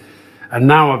thing. And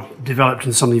now I've developed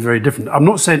into something very different. I'm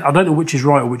not saying, I don't know which is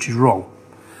right or which is wrong.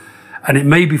 And it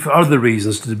may be for other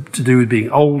reasons to do with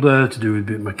being older, to do with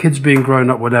my kids being grown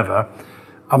up, whatever.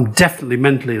 I'm definitely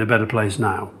mentally in a better place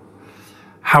now.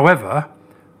 However,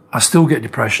 I still get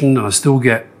depression and I still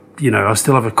get, I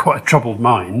still have quite a troubled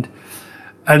mind.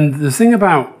 And the thing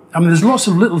about, there's lots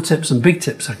of little tips and big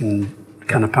tips I can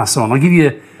kind of pass on. I'll give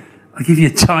you a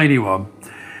tiny one.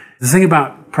 The thing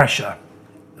about pressure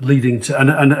leading to,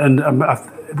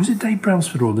 was it Dave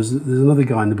Brailsford, or there's another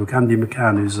guy in the book, Andy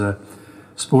McCann, who's a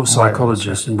sports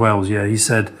psychologist in Wales. Yeah, he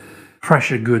said,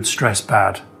 pressure good, stress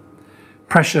bad.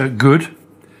 Pressure good,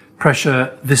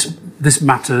 pressure this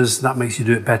matters, that makes you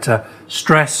do it better.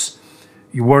 Stress,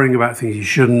 you're worrying about things you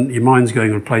shouldn't, your mind's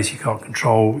going in a place you can't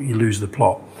control, you lose the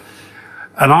plot.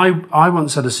 And I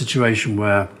once had a situation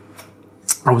where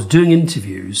I was doing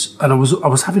interviews and I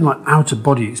was having like out of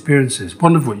body experiences,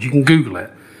 one of which you can Google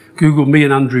it. Google me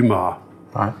and Andrew Marr,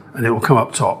 right, and it will come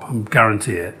up top, I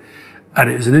guarantee it. And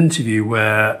it was an interview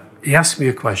where he asked me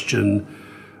a question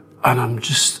and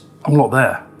I'm not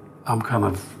there.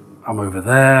 I'm over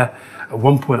there. At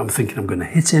one point I'm thinking I'm going to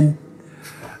hit him.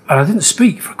 And I didn't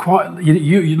speak for quite,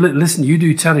 you listen, you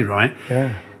do telly, right?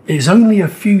 Yeah. It's only a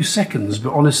few seconds,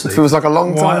 but honestly, it feels like a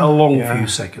long time. Quite a long few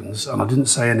seconds. And I didn't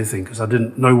say anything because I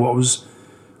didn't know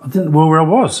I didn't know where I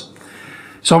was.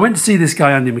 So I went to see this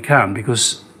guy, Andy McCann,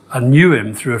 because I knew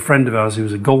him through a friend of ours who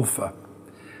was a golfer,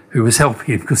 who was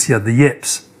helping him because he had the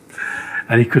yips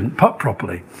and he couldn't putt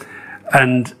properly.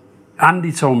 And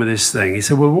Andy told me this thing. He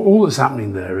said, well, all that's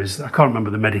happening there is, I can't remember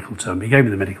the medical term. He gave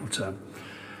me the medical term.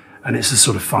 And it's a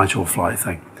sort of fight or flight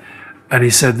thing. And he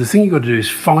said, the thing you've got to do is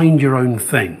find your own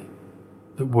thing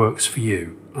that works for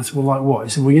you. I said, well, like what? He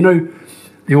said, well,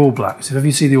 the All Blacks, if ever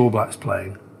you see the All Blacks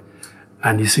playing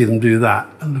and you see them do that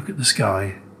and look at the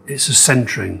sky, it's a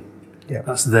centering. Yeah.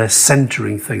 That's their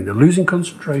centering thing. They're losing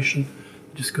concentration,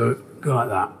 just go like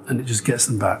that, and it just gets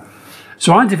them back.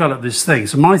 So I developed this thing.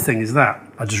 So my thing is that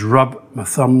I just rub my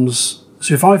thumbs.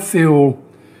 So if I feel,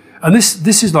 and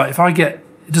this is like, if I get,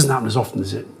 it doesn't happen as often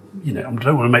as it, I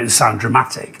don't want to make this sound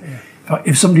dramatic. Yeah.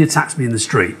 If somebody attacks me in the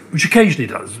street, which occasionally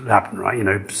does happen,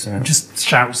 right? Just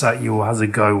shouts at you or has a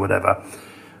go, whatever.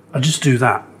 I just do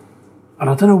that. And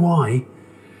I don't know why,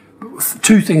 but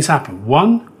two things happen.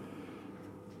 One,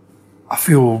 I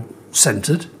feel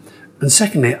centered. And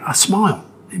secondly, I smile.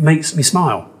 it makes me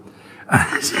smile.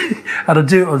 And I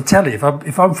do it on the telly.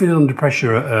 If I'm feeling under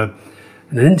pressure at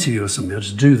in an interview or something, I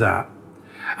just do that.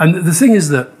 And the thing is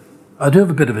that I do have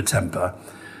a bit of a temper.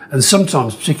 And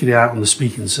sometimes, particularly out on the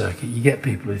speaking circuit, you get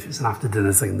people, if it's an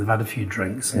after-dinner thing, they've had a few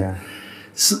drinks. And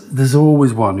so there's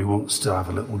always one who wants to have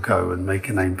a little go and make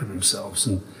a name for themselves.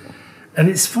 And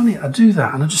it's funny, I do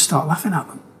that and I just start laughing at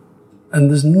them. And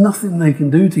there's nothing they can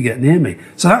do to get near me.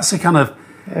 So that's a kind of...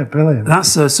 Yeah, brilliant.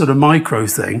 That's a sort of micro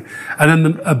thing. And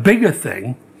then a bigger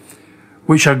thing,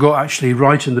 which I got actually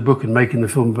writing the book and making the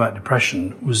film about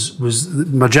depression, was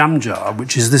my jam jar,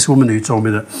 which is this woman who told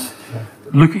me that,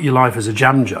 look at your life as a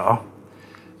jam jar.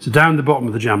 So down the bottom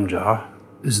of the jam jar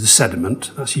is the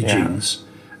sediment, that's your genes.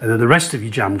 And then the rest of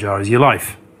your jam jar is your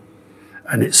life.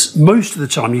 And it's most of the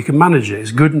time you can manage it.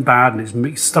 It's good and bad, and it's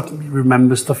mixed stuff you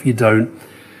remember, stuff you don't.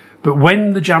 But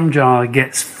when the jam jar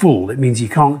gets full, it means you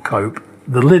can't cope.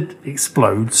 The lid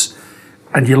explodes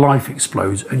and your life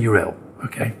explodes and you're ill,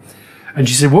 okay? And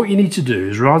she said, what you need to do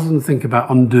is, rather than think about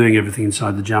undoing everything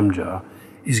inside the jam jar,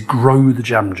 is grow the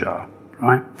jam jar,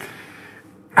 right?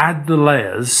 Add the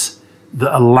layers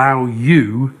that allow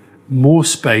you more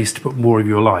space to put more of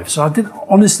your life. So I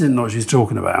honestly didn't know what she was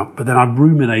talking about, but then I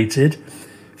ruminated.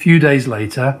 A few days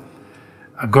later,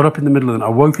 I got up in the middle of the night, I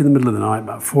woke in the middle of the night,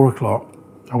 about 4 o'clock.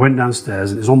 I went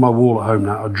downstairs, and it's on my wall at home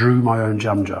now. I drew my own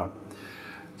jam jar.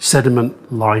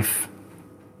 Sediment, life,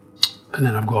 and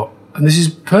then I've got, and this is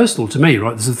personal to me,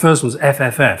 right? This is the first one's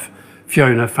FFF,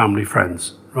 Fiona, family,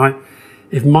 friends, right?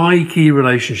 If my key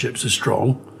relationships are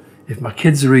strong, if my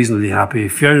kids are reasonably happy,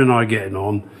 if Fiona and I are getting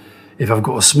on, if I've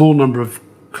got a small number of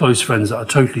close friends that I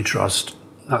totally trust,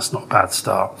 that's not a bad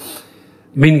start.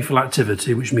 Meaningful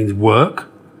activity, which means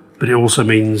work, but it also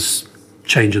means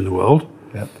changing the world.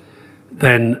 Yep.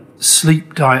 Then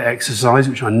sleep, diet, exercise,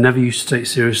 which I never used to take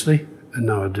seriously, and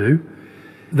now I do.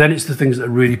 Then it's the things that are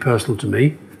really personal to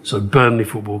me. So Burnley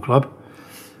Football Club,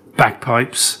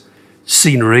 bagpipes,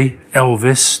 scenery,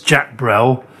 Elvis, Jack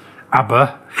Brel,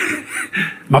 ABBA,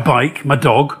 my bike, my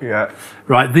dog. Yeah.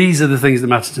 Right, these are the things that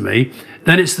matter to me.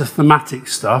 Then it's the thematic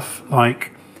stuff,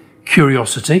 like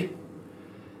curiosity.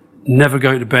 Never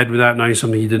go to bed without knowing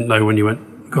something you didn't know when you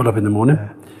got up in the morning.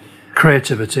 Yeah.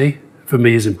 Creativity, for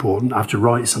me, is important. I have to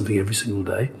write something every single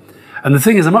day. And the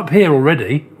thing is, I'm up here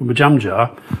already with my jam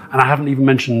jar, and I haven't even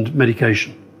mentioned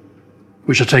medication,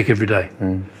 which I take every day.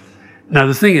 Now,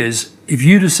 the thing is, if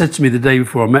you'd have said to me the day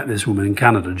before I met this woman in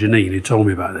Canada, Janine, who told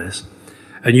me about this,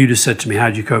 and you'd have said to me, how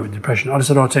do you cope with depression? I'd have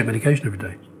said, I take medication every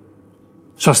day.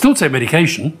 So I still take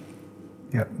medication,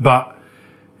 but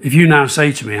if you now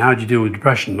say to me, how do you deal with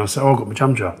depression? And I say, I've got my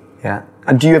jam jar. Yeah.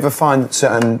 And do you ever find that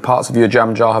certain parts of your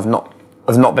jam jar have not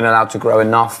been allowed to grow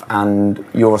enough, and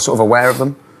you're sort of aware of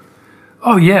them?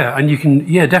 Oh yeah, and you can,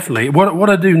 definitely. What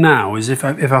I do now is if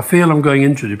I feel I'm going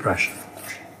into depression,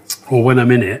 or when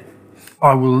I'm in it,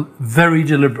 I will very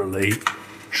deliberately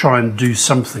try and do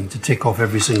something to tick off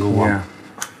every single one. Yeah.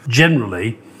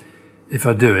 Generally, if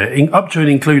I do it, up to and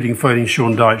including phoning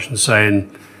Sean Dyche and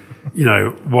saying,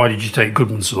 why did you take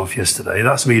Goodmanson off yesterday?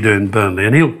 That's me doing Burnley,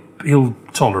 and he'll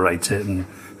tolerate it and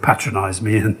patronise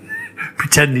me and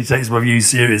pretend he takes my views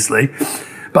seriously.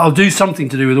 But I'll do something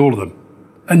to do with all of them.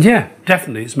 And yeah,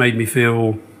 definitely, it's made me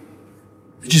feel,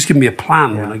 it's just given me a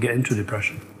plan when I get into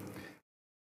depression.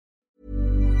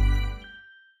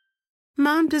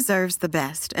 Mom deserves the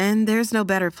best, and there's no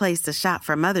better place to shop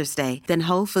for Mother's Day than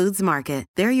Whole Foods Market.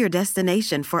 They're your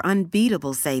destination for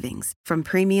unbeatable savings, from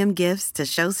premium gifts to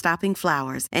show-stopping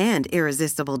flowers and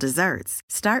irresistible desserts.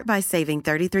 Start by saving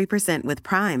 33% with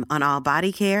Prime on all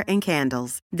body care and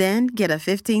candles. Then get a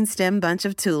 15-stem bunch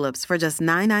of tulips for just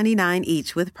 $9.99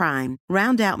 each with Prime.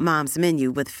 Round out Mom's menu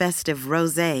with festive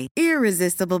rosé,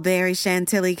 irresistible berry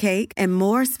chantilly cake, and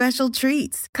more special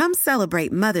treats. Come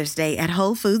celebrate Mother's Day at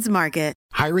Whole Foods Market.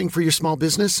 Hiring for your small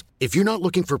business? If you're not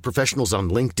looking for professionals on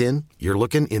LinkedIn, you're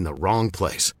looking in the wrong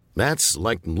place. That's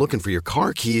like looking for your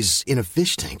car keys in a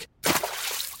fish tank.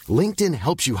 LinkedIn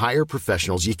helps you hire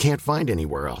professionals you can't find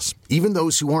anywhere else, even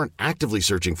those who aren't actively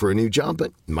searching for a new job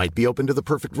but might be open to the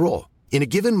perfect role. In a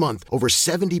given month, over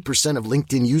 70% of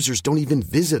LinkedIn users don't even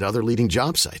visit other leading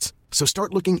job sites. So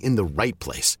start looking in the right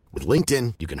place. With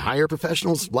LinkedIn, you can hire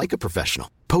professionals like a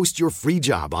professional. Post your free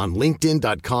job on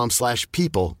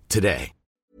linkedin.com/people today.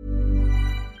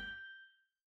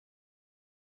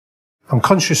 I'm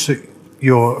conscious that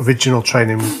your original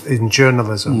training in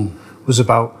journalism was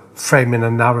about framing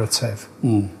a narrative.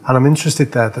 And I'm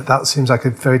interested there that seems like a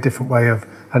very different way of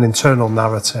an internal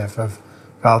narrative of,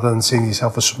 rather than seeing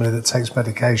yourself as somebody that takes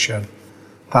medication,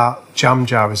 that jam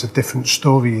jar is a different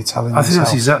story you're telling yourself. I think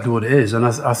that's exactly what it is, and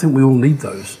I think we all need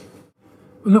those.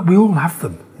 Look, we all have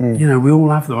them. You know, we all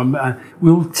have them. We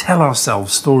all tell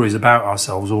ourselves stories about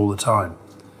ourselves all the time.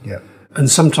 Yeah. And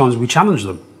sometimes we challenge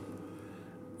them.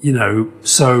 You know,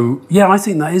 so yeah, I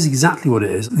think that is exactly what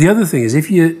it is. The other thing is, if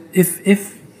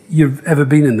you've ever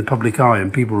been in the public eye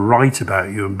and people write about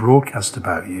you and broadcast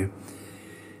about you,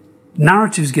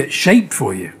 narratives get shaped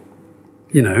for you.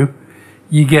 You know,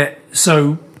 you get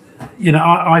so. You know,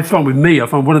 I find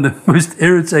one of the most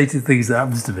irritating things that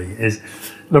happens to me is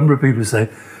a number of people say,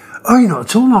 "Oh, you're not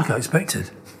at all like I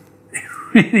expected." It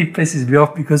really pisses me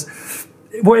off because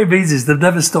what it means is they've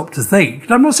never stopped to think.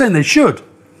 And I'm not saying they should,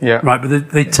 right? But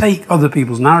they take other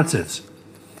people's narratives.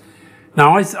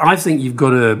 Now, I think you've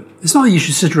got to. It's not that you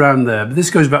should sit around there, but this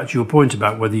goes back to your point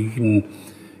about whether you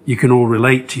can all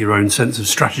relate to your own sense of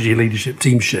strategy, leadership,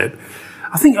 teamship.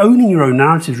 I think owning your own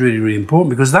narrative is really, really important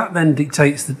because that then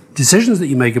dictates the decisions that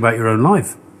you make about your own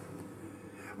life.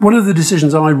 One of the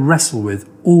decisions I wrestle with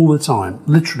all the time,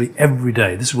 literally every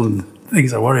day, this is one of the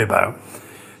things I worry about.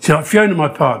 So like Fiona, my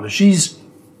partner, she's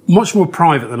much more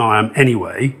private than I am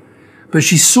anyway, but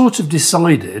she's sort of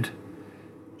decided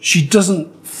she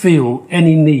doesn't feel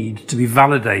any need to be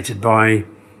validated by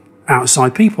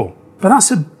outside people. But that's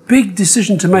a big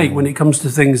decision to make when it comes to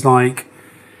things like,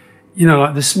 you know,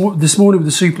 like this morning with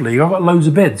the Super League, I've got loads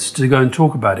of bids to go and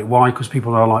talk about it. Why? Because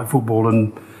people are like football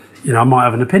and, you know, I might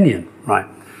have an opinion, right?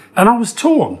 And I was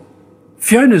torn.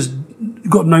 Fiona's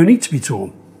got no need to be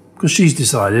torn because she's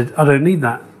decided I don't need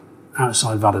that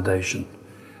outside validation.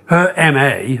 Her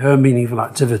MA, her meaningful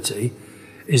activity,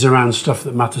 is around stuff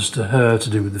that matters to her, to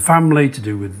do with the family, to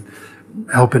do with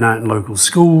helping out in local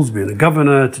schools, being a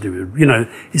governor, to do with, you know,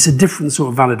 it's a different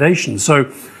sort of validation.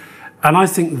 So, and I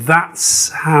think that's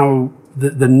how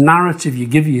the narrative you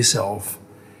give yourself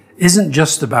isn't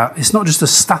just about, it's not just a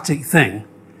static thing.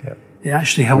 Yeah. It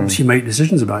actually helps you make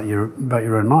decisions about your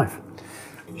own life.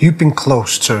 You've been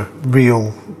close to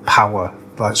real power,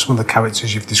 like some of the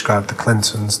characters you've described, the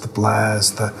Clintons, the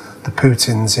Blairs, the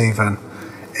Putins even.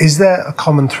 Is there a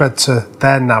common thread to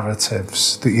their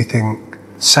narratives that you think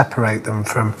separate them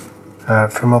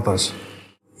from others?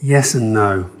 Yes and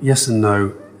no. Yes and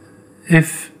no.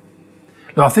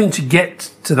 I think to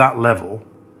get to that level,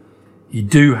 you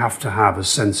do have to have a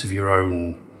sense of your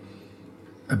own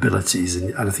abilities,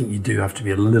 and I think you do have to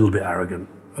be a little bit arrogant.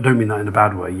 I don't mean that in a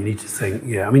bad way. You need to think,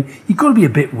 I mean, you've got to be a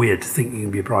bit weird to think you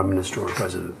can be a prime minister or a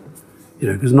president, you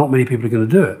know, because not many people are going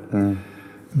to do it.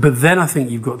 But then I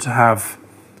think you've got to have,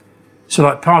 so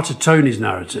like part of Tony's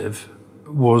narrative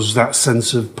was that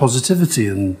sense of positivity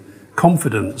and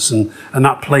confidence, and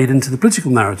that played into the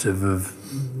political narrative of,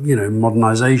 you know,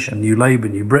 modernisation, New Labour,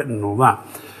 New Britain, all that.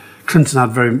 Clinton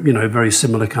had very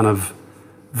similar kind of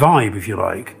vibe, if you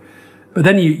like. But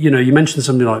then you mentioned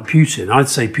somebody like Putin. I'd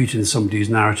say Putin is somebody whose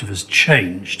narrative has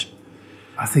changed.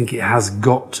 I think it has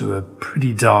got to a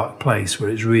pretty dark place where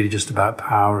it's really just about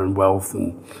power and wealth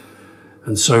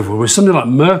and so forth. Whereas somebody like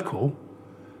Merkel,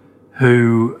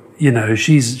 who, you know,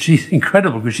 she's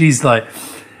incredible because she's like,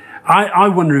 I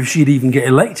wonder if she'd even get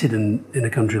elected in a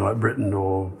country like Britain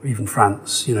or even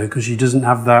France, you know, because she doesn't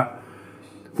have that,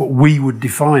 what we would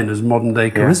define as modern day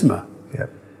charisma. Yeah.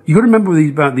 You've got to remember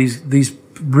about these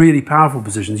really powerful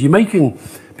positions.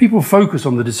 People focus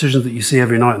on the decisions that you see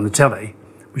every night on the telly,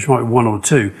 which might be one or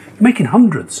two. You're making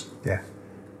hundreds. Yeah.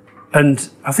 And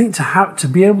I think to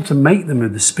be able to make them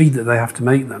at the speed that they have to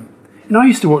make them. You know, I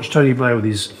used to watch Tony Blair with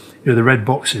his, you know, the red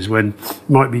boxes when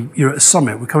you're at a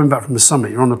summit, we're coming back from the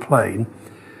summit, you're on a plane,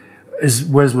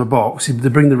 where's my box? They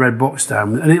bring the red box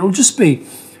down and it'll just be,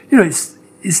 you know,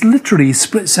 it's literally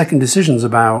split-second decisions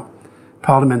about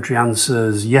parliamentary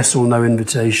answers, yes or no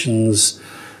invitations,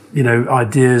 you know,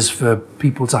 ideas for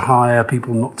people to hire,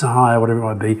 people not to hire, whatever it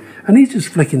might be. And he's just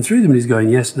flicking through them and he's going,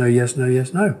 yes, no, yes, no,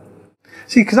 yes, no.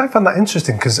 See, because I found that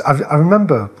interesting, because I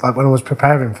remember, like, when I was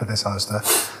preparing for this, Alastair,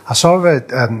 I saw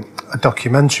a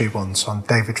documentary once on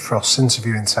David Frost's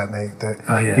interviewing technique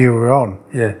that you were on.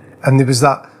 Yeah. And there was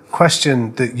that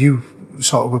question that you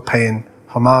sort of were paying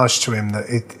homage to him, that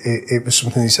it was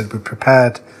something he said, we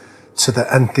prepared to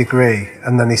the nth degree.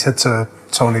 And then he said to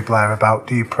Tony Blair about,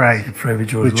 do you pray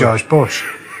with George Bush?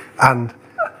 And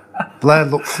Blair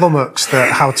looked flummoxed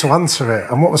at how to answer it.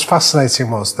 And what was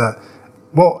fascinating was that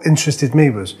what interested me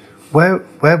was where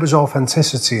was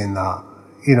authenticity in that,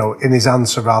 you know, in his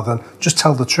answer, rather than just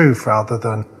tell the truth, rather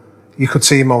than you could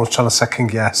see him almost trying to second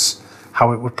guess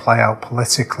how it would play out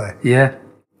politically. Yeah.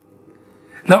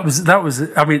 That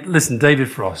was. I mean, listen, David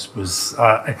Frost was.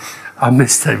 I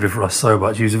miss David Frost so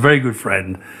much. He was a very good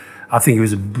friend. I think he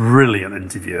was a brilliant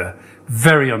interviewer,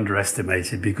 very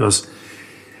underestimated because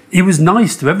he was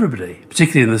nice to everybody,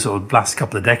 particularly in the sort of last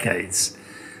couple of decades.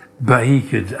 But he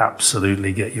could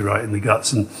absolutely get you right in the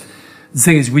guts. And the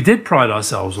thing is, we did pride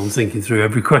ourselves on thinking through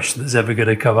every question that's ever going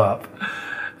to come up.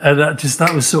 And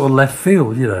that was sort of left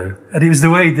field, you know. And it was the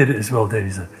way he did it as well, Dave.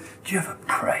 He said, do you ever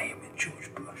pray with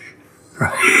George Bush?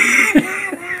 Right.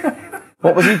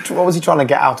 What was he trying to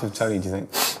get out of Tony, do you think?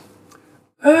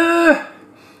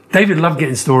 David loved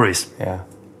getting stories. Yeah.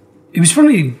 He was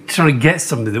probably trying to get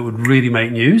something that would really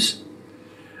make news.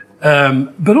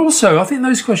 But also, I think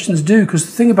those questions do,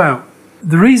 because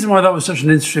the reason why that was such an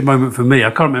interesting moment for me, I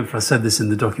can't remember if I said this in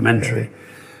the documentary,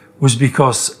 was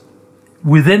because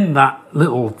within that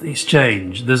little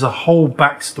exchange, there's a whole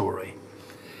backstory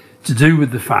to do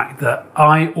with the fact that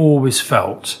I always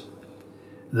felt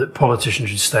that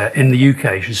politicians in the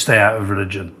UK should stay out of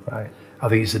religion. Right. I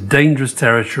think it's a dangerous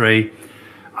territory.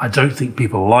 I don't think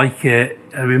people like it.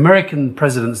 I mean, American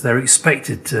presidents, they're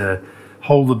expected to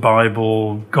hold the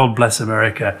Bible, God bless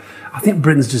America. I think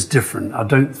Britain's just different. I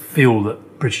don't feel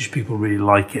that British people really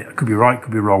like it. I could be right,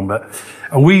 could be wrong,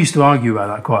 and we used to argue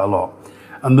about that quite a lot.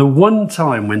 And the one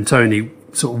time when Tony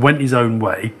sort of went his own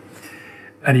way,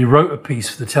 and he wrote a piece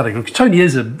for the Telegraph, because Tony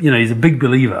is he's a big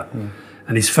believer,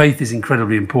 and his faith is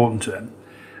incredibly important to him.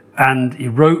 And he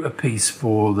wrote a piece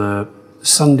for the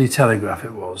Sunday Telegraph,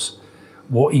 it was,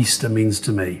 what Easter means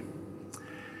to me.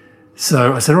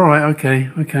 So I said, all right, okay,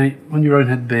 on your own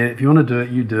head be it. If you want to do it,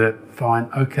 you do it.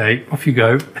 Fine, okay, off you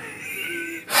go.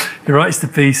 He writes the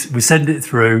piece, we send it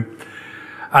through,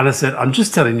 and I said, I'm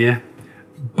just telling you,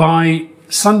 by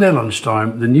Sunday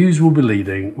lunchtime, the news will be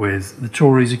leading with the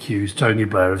Tories accused Tony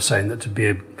Blair of saying that to be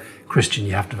a Christian,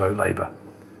 you have to vote Labour.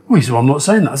 Well, he said, well, I'm not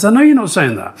saying that. I said, no, you're not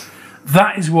saying that.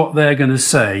 That is what they're going to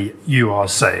say you are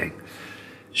saying.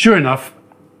 Sure enough,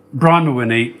 Brian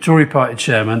Mawhinney, Tory party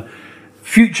chairman,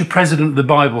 future president of the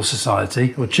Bible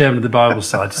Society, or chairman of the Bible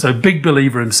Society, so big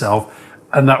believer himself,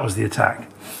 and that was the attack.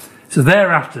 So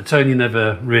thereafter, Tony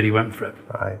never really went for it.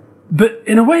 Right. But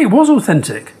in a way, it was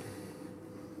authentic.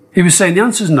 He was saying the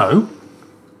answer's no,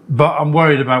 but I'm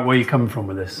worried about where you're coming from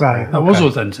with this. Right. That was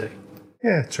authentic.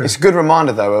 Yeah, true. It's a good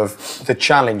reminder, though, of the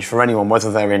challenge for anyone,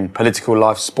 whether they're in political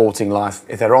life, sporting life,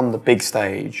 if they're on the big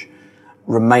stage,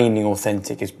 remaining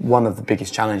authentic is one of the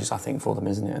biggest challenges, I think, for them,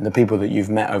 isn't it? And the people that you've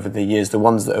met over the years, the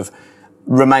ones that have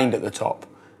remained at the top,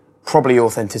 probably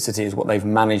authenticity is what they've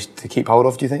managed to keep hold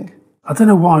of, do you think? I don't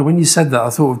know why. When you said that, I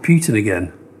thought of Putin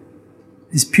again.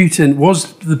 Was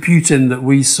the Putin that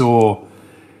we saw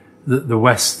that the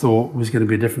West thought was going to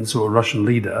be a different sort of Russian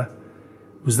leader,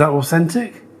 was that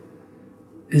authentic?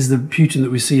 Is the Putin that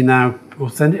we see now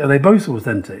authentic? Are they both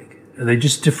authentic? Are they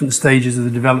just different stages of the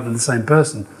development of the same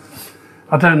person?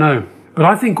 I don't know. But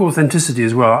I think authenticity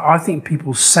as well, I think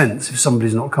people sense if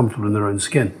somebody's not comfortable in their own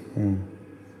skin.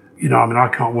 You know, I mean, I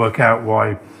can't work out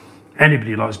why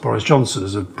anybody likes Boris Johnson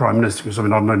as a Prime Minister, because I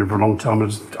mean, I've known him for a long time,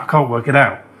 and I can't work it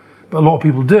out. But a lot of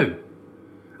people do.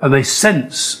 And they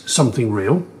sense something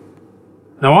real.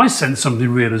 Now, I sense something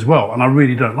real as well, and I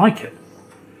really don't like it.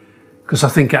 Because I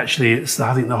think actually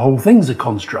I think the whole thing's a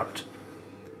construct.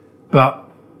 But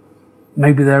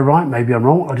maybe they're right, maybe I'm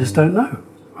wrong, I just don't know.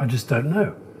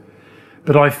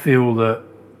 But I feel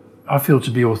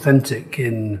to be authentic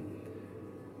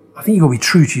I think you've got to be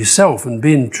true to yourself, and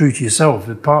being true to yourself,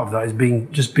 part of that is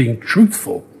being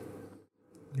truthful.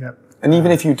 Yep. And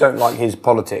even if you don't like his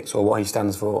politics or what he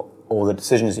stands for or the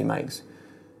decisions he makes,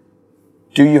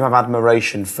 do you have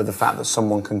admiration for the fact that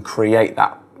someone can create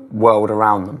that world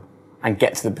around them and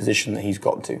get to the position that he's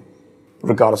got to,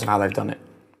 regardless of how they've done it?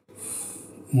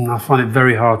 I find it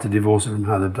very hard to divorce it from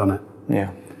how they've done it. Yeah.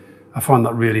 I find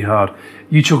that really hard.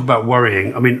 You talk about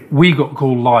worrying. I mean, we got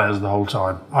called liars the whole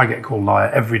time. I get called liar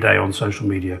every day on social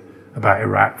media about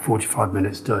Iraq, 45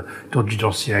 minutes to dodgy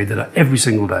dossier, every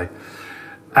single day.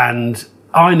 And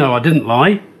I know I didn't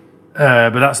lie,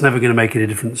 but that's never going to make any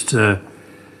difference to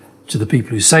the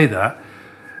people who say that.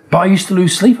 But I used to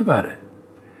lose sleep about it.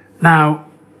 Now,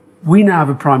 we now have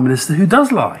a Prime Minister who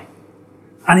does lie.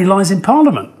 And he lies in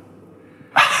Parliament.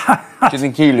 Do you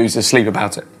think he loses sleep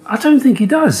about it? I don't think he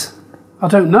does. I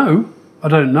don't know,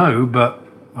 but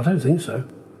I don't think so.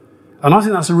 And I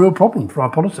think that's a real problem for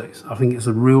our politics. I think it's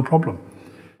a real problem.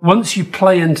 Once you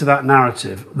play into that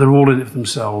narrative, they're all in it for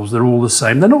themselves, they're all the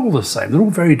same. They're not all the same, they're all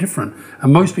very different.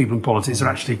 And most people in politics are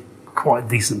actually quite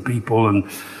decent people, and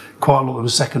quite a lot of them are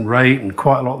second rate, and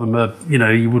quite a lot of them are,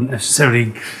 you wouldn't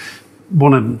necessarily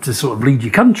want them to sort of lead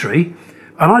your country.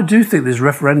 And I do think this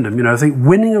referendum, I think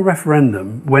winning a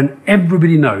referendum when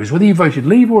everybody knows, whether you voted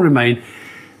Leave or Remain,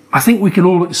 I think we can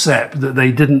all accept that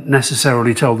they didn't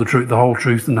necessarily tell the truth, the whole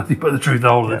truth, and nothing but the truth the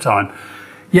whole of the time.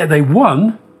 Yet they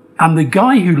won, and the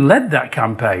guy who led that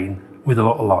campaign with a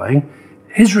lot of lying,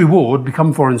 his reward,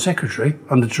 become Foreign Secretary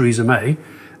under Theresa May,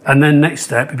 and then next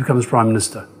step, he becomes Prime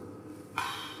Minister.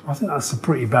 I think that's a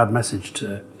pretty bad message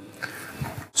to...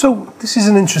 So this is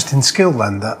an interesting skill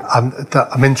then that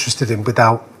I'm interested in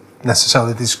without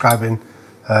necessarily describing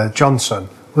Johnson.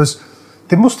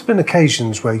 There must have been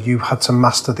occasions where you had to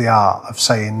master the art of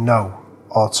saying no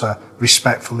or to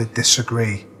respectfully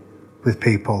disagree with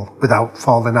people without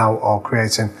falling out or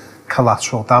creating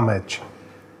collateral damage.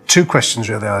 Two questions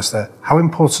really, Alastair. How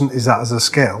important is that as a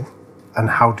skill, and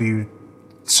how do you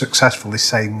successfully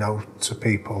say no to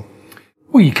people?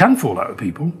 Well, you can fall out with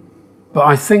people, but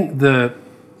I think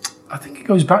it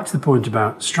goes back to the point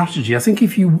about strategy. I think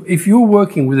if you're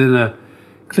working within a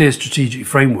clear strategic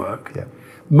framework,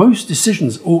 most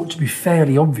decisions ought to be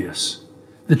fairly obvious.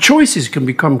 The choices can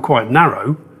become quite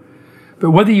narrow,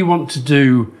 but whether you want to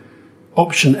do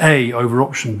option A over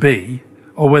option B,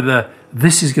 or whether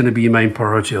this is going to be your main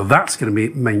priority or that's going to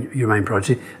be your main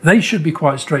priority, they should be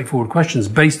quite straightforward questions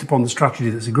based upon the strategy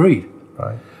that's agreed.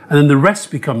 Right. And then the rest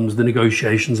becomes the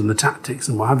negotiations and the tactics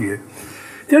and what have you.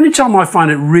 The only time I find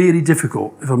it really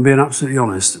difficult, if I'm being absolutely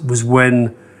honest, was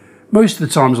when, most of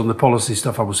the times on the policy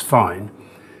stuff I was fine.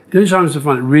 The only times I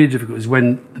find it really difficult is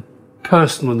when the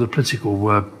personal and the political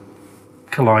were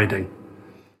colliding.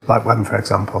 Like when, for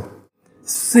example?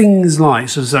 Things like,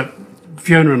 so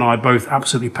Fiona and I are both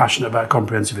absolutely passionate about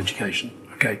comprehensive education.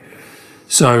 Okay,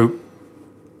 so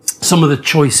some of the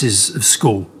choices of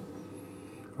school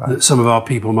that some of our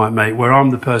people might make, where I'm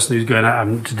the person who's going out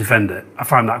having to defend it, I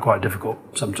find that quite difficult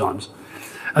sometimes.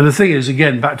 And the thing is,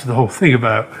 again, back to the whole thing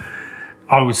about,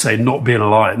 I would say, not being a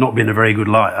liar, not being a very good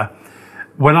liar.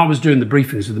 When I was doing the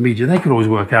briefings with the media, they could always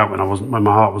work out when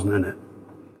my heart wasn't in it.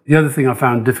 The other thing I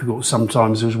found difficult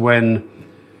sometimes was when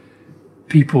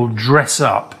people dress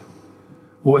up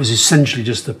what is essentially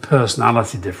just a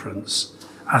personality difference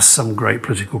as some great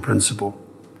political principle.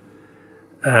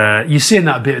 You're seeing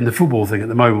that a bit in the football thing at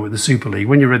the moment with the Super League.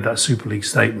 When you read that Super League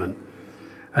statement,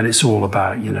 and it's all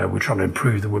about, we're trying to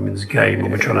improve the women's game,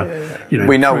 and we're trying to,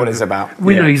 we know what it's about.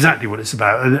 We know exactly what it's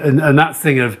about, and that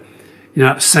thing of,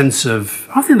 that sense of,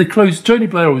 I think Tony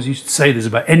Blair always used to say this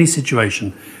about any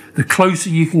situation: the closer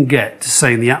you can get to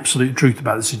saying the absolute truth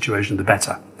about the situation, the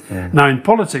better. Yeah. Now, in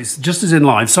politics, just as in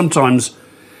life, sometimes,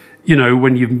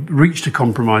 when you've reached a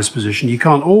compromise position, you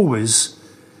can't always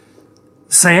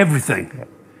say everything. Yeah.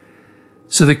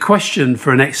 So the question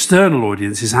for an external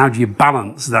audience is, how do you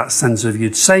balance that sense of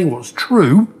you're saying what's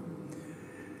true,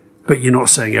 but you're not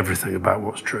saying everything about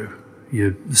what's true?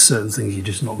 There's certain things you're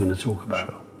just not going to talk about.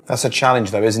 Sure. That's a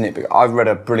challenge though, isn't it? Because I've read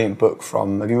a brilliant book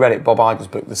have you read it, Bob Iger's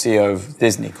book, the CEO of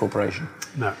Disney Corporation?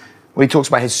 No. Well, he talks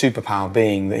about his superpower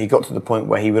being that he got to the point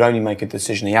where he would only make a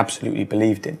decision he absolutely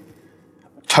believed in.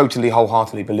 Totally,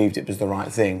 wholeheartedly believed it was the right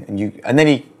thing. And then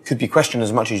he could be questioned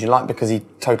as much as you like because he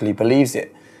totally believes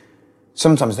it.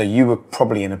 Sometimes, though, you were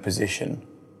probably in a position,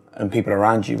 and people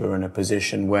around you were in a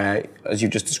position where, as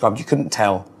you've just described, you couldn't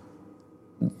tell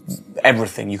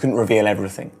everything. You couldn't reveal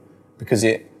everything because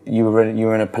you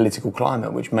were in a political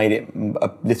climate which made it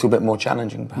a little bit more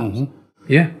challenging, perhaps. Mm-hmm.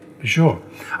 Yeah, for sure.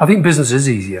 I think business is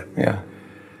easier. Yeah.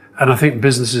 And I think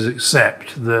businesses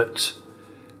accept that,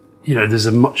 there's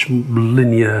a much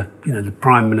linear, the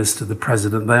Prime Minister, the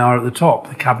President, they are at the top.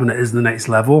 The Cabinet is the next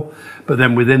level. But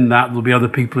then within that, there'll be other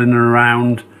people in and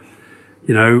around.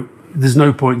 There's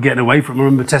no point getting away from it. I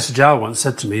remember Tessa Jowell once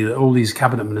said to me that all these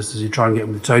Cabinet Ministers who try and get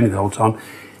with Tony the whole time,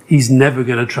 he's never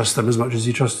going to trust them as much as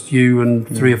he trusts you and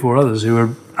 3 or 4 others who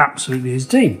are absolutely his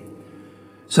team.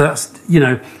 So that's,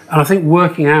 and I think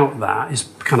working out that is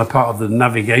kind of part of the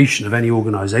navigation of any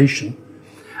organisation.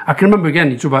 I can remember, again,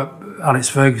 you talk about Alex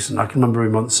Ferguson, I can remember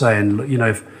him once saying,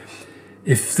 look,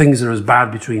 if things are as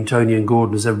bad between Tony and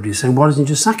Gordon as everybody's saying, why doesn't he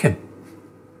just sack him?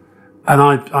 And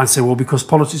I'd say, well, because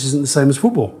politics isn't the same as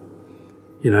football.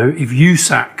 If you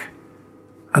sack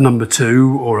a number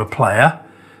 2 or a player,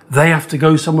 they have to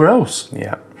go somewhere else.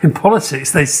 Yeah. In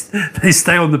politics, they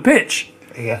stay on the pitch.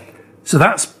 Yeah. So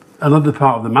that's another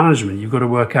part of the management. You've got to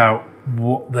work out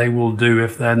what they will do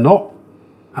if they're not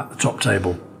at the top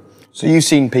table. So you've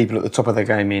seen people at the top of their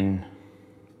game in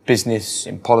business,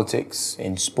 in politics,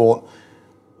 in sport.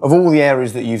 Of all the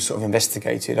areas that you've sort of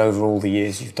investigated over all the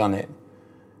years you've done it,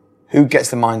 who gets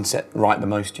the mindset right the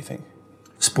most, do you think?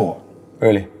 Sport.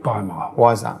 Really? By a mile.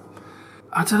 Why is that?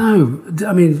 I don't know.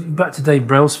 I mean, back to Dave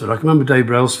Brailsford. I can remember Dave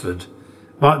Brailsford.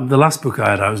 The last book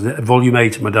I had, was volume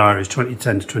 8 of my diary, is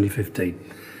 2010 to 2015.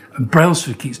 And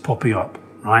Brailsford keeps popping up,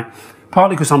 right?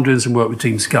 Partly because I'm doing some work with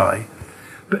Team Sky.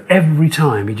 But every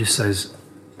time he just says,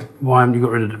 why haven't you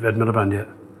got rid of Ed Miliband yet?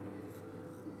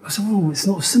 I said, well, it's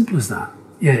not as simple as that.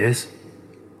 Yeah, it is.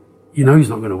 He's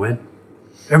not going to win.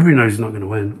 Everybody knows he's not going to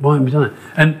win. Why haven't we done it?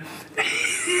 And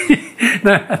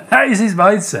no, that is his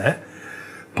mindset.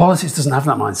 Politics doesn't have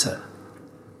that mindset.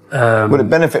 Would it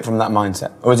benefit from that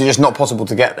mindset? Or is it just not possible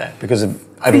to get there because of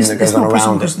everything that goes on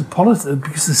around it?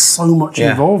 Because there's so much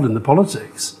involved in the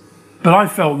politics. But I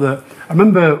felt that, I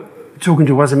remember talking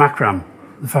to Wasim Akram,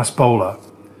 the fast bowler,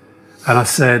 and I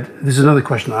said, there's another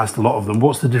question I asked a lot of them,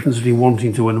 what's the difference between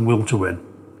wanting to win and will to win?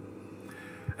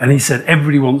 And he said,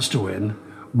 everybody wants to win.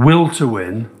 Will to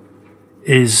win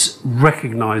is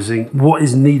recognising what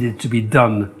is needed to be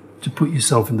done to put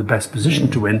yourself in the best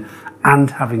position to win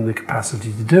and having the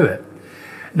capacity to do it.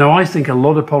 Now, I think a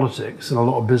lot of politics and a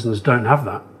lot of business don't have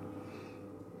that.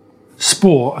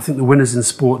 Sport, I think the winners in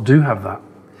sport do have that.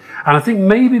 And I think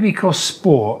maybe because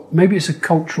sport, maybe it's a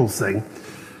cultural thing,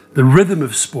 the rhythm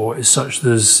of sport is such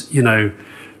there's, you know,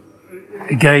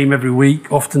 a game every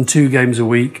week, often 2 games a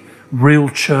week, real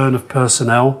churn of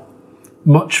personnel,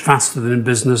 much faster than in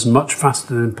business, much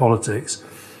faster than in politics.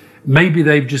 Maybe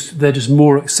they're just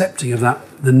more accepting of that,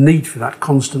 the need for that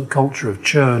constant culture of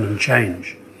churn and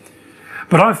change.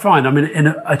 But I find, I mean,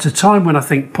 at a time when I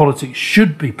think politics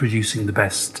should be producing the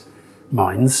best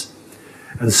minds,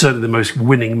 and certainly the most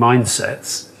winning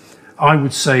mindsets, I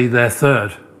would say they're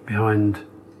third behind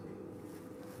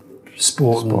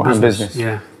sport and business.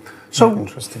 Yeah. So,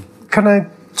 interesting. Can I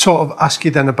sort of ask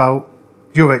you then about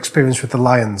your experience with the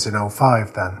Lions in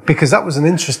 05 then? Because that was an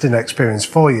interesting experience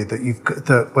for you,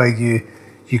 where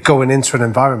you're going into an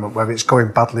environment where it's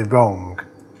going badly wrong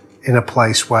in a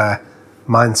place where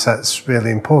mindset's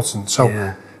really important.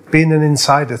 So being an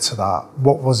insider to that,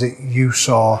 what was it you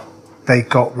saw they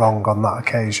got wrong on that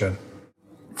occasion?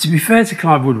 To be fair to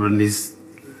Clive Woodward and his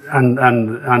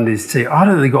team, I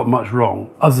don't think they got much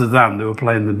wrong, other than they were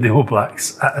playing the All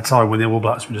Blacks at a time when the All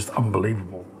Blacks were just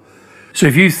unbelievable. So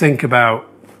if you think about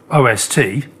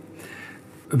OST,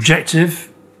 objective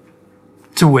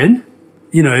to win,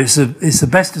 you know, it's a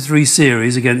best of 3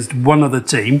 series against one other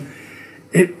team.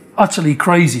 It's utterly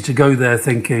crazy to go there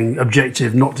thinking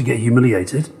objective not to get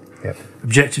humiliated,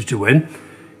 objective to win.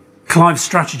 Clive's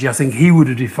strategy, I think he would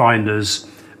have defined as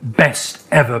best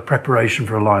ever preparation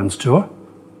for a Lions tour.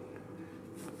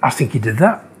 I think he did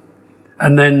that.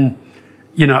 And then,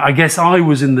 you know, I guess I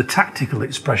was in the tactical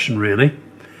expression really.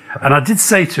 And I did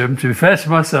say to him, to be fair to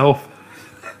myself,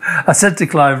 I said to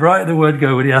Clive, right at the word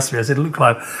go when he asked me, I said, look,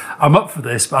 Clive, I'm up for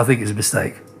this, but I think it's a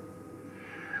mistake.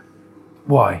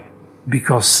 Why?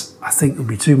 Because I think there'll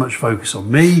be too much focus on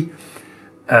me.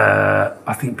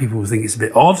 I think people will think it's a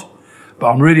bit odd, but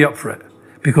I'm really up for it.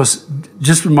 Because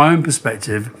just from my own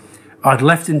perspective, I'd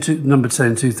left number 10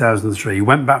 in 2003,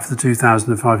 went back for the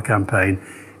 2005 campaign,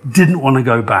 didn't want to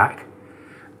go back,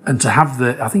 and to have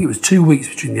I think it was 2 weeks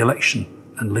between the election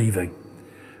and leaving.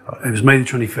 It was May the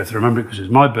 25th. I remember it because it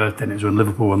was my birthday and it was when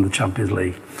Liverpool won the Champions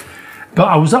League. But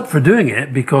I was up for doing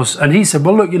it because, and he said,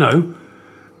 well, look, you know,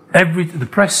 the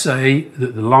press say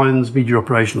that the Lions media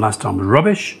operation last time was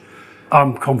rubbish.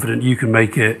 I'm confident you can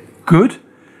make it good.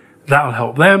 That'll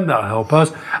help them, that'll help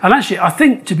us. And actually, I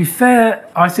think, to be fair,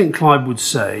 I think Clive would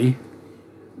say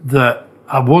that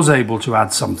I was able to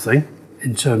add something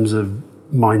in terms of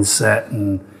mindset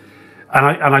and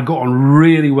I got on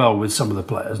really well with some of the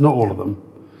players, not all of them.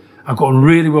 I got on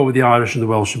really well with the Irish and the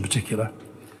Welsh in particular.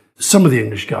 Some of the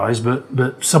English guys,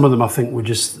 but some of them I think were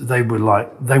just, they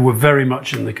were very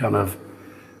much in the kind of,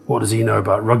 what does he know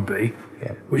about rugby?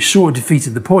 Yeah. Which sort of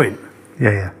defeated the point.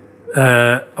 Yeah.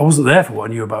 I wasn't there for what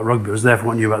I knew about rugby, I was there for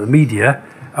what I knew about the media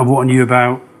and what I knew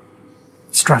about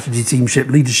strategy, teamship,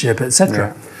 leadership,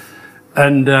 etc. Yeah.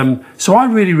 And so I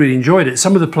really, really enjoyed it.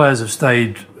 Some of the players I've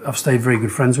stayed very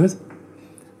good friends with.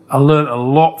 I learned a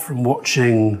lot from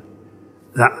watching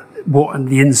what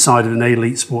the inside of an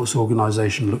elite sports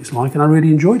organisation looks like, and I really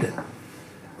enjoyed it.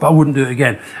 But I wouldn't do it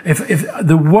again. If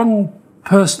the one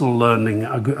personal learning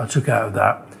I took out of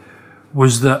that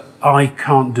was that I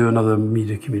can't do another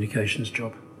media communications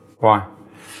job. Why?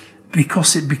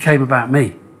 Because it became about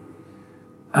me,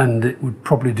 and it would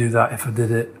probably do that if I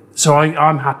did it. So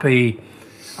I'm happy.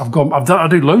 I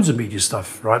do loads of media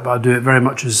stuff, right? But I do it very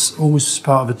much as always as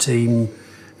part of a team.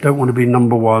 Don't want to be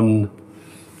number one.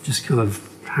 Just kind of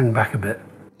hang back a bit.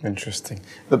 Interesting.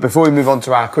 But before we move on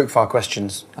to our quickfire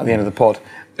questions at the end of the pod,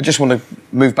 I just want to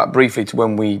move back briefly to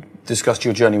when we discussed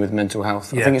your journey with mental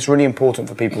health. I think it's really important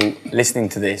for people listening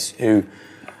to this who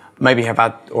maybe have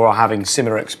had or are having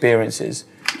similar experiences.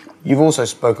 You've also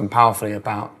spoken powerfully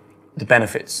about the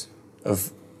benefits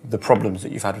of the problems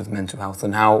that you've had with mental health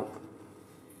and how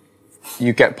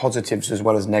you get positives as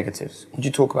well as negatives. Would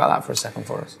you talk about that for a second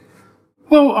for us?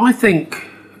 Well, I think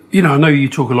You know, I know you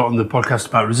talk a lot on the podcast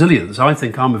about resilience. I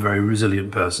think I'm a very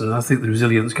resilient person. I think the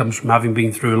resilience comes from having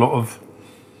been through a lot of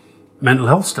mental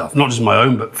health stuff, not just my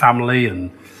own, but family.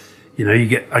 And, you know,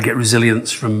 I get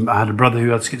resilience from, I had a brother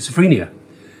who had schizophrenia.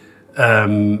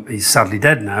 He's sadly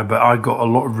dead now, but I got a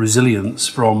lot of resilience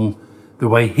from the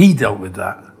way he dealt with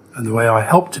that and the way I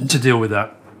helped him to deal with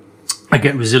that. I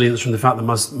get resilience from the fact that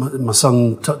my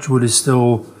son, touchwood, is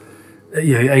still 8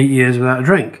 years without a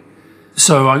drink.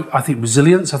 So I think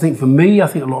resilience, I think for me, I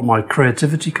think a lot of my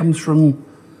creativity comes from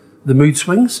the mood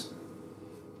swings.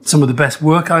 Some of the best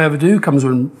work I ever do comes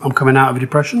when I'm coming out of a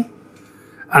depression.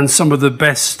 And some of the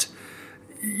best,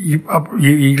 you'll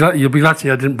be glad to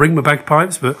hear I didn't bring my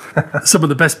bagpipes, but some of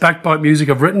the best bagpipe music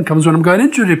I've written comes when I'm going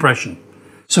into a depression.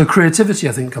 So creativity,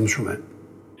 I think, comes from it.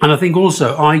 And I think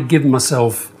also I give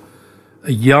myself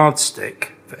a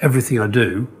yardstick for everything I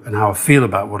do and how I feel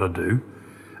about what I do,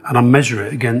 and I measure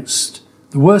it against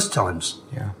the worst times.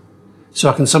 Yeah. So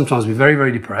I can sometimes be very,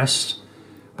 very depressed,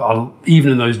 but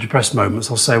even in those depressed moments,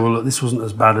 I'll say, well, look, this wasn't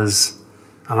as bad as,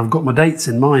 and I've got my dates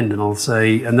in mind, and I'll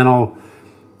say, and then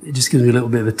it just gives me a little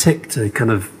bit of a tick to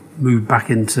kind of move back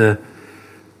into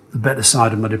the better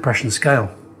side of my depression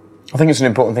scale. I think it's an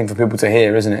important thing for people to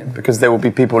hear, isn't it? Because there will be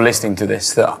people listening to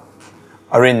this that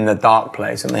are in the dark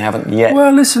place and they haven't yet.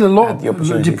 Well, listen, a lot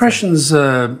of depression's,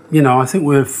 I think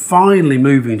we're finally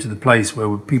moving to the place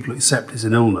where people accept it's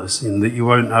an illness and that you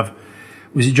won't have,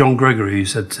 was it John Gregory who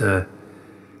said to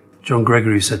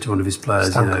one of his players,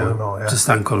 to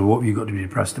Stan Collymore, what have you got to be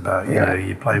depressed about? You know,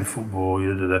 you're playing football,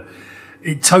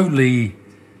 It totally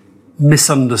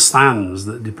misunderstands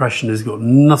that depression has got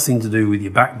nothing to do with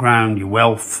your background, your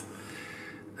wealth.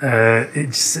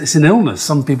 It's an illness.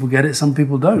 Some people get it, some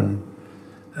people don't.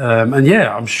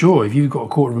 I'm sure if you've got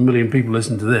 250,000 people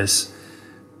listening to this,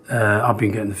 I've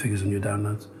been getting the figures on your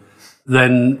downloads,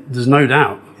 then there's no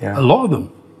doubt a lot of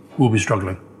them will be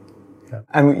struggling. Yeah.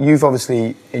 And you've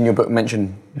obviously, in your book,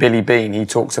 mentioned Billy Beane. He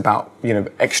talks about,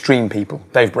 extreme people.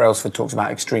 Dave Brailsford talks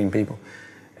about extreme people.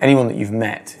 Anyone that you've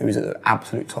met who is at the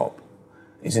absolute top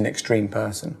is an extreme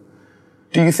person.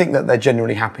 Do you think that they're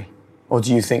generally happy? Or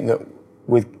do you think that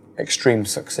with extreme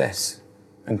success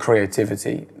and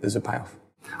creativity, there's a payoff?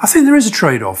 I think there is a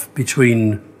trade-off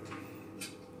between...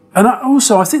 And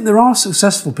I think there are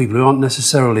successful people who aren't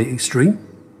necessarily extreme.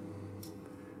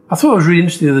 I thought it was really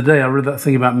interesting the other day. I read that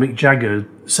thing about Mick Jagger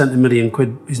sent his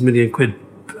 £1 million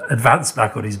advance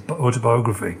back on his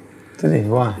autobiography. Did he?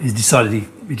 Why? He decided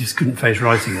he just couldn't face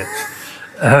writing it.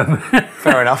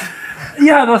 Fair enough.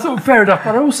 Yeah, and I thought fair enough.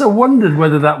 But I also wondered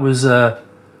whether that was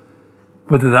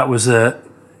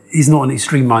he's not an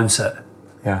extreme mindset.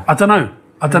 Yeah. I don't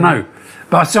know.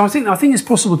 But so I think it's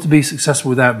possible to be successful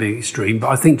without being extreme.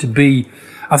 But I think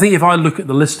if I look at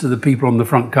the list of the people on the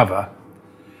front cover,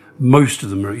 most of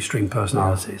them are extreme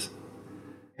personalities.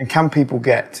 And can people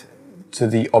get to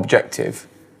the objective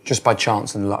just by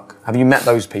chance and luck? Have you met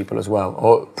those people as well?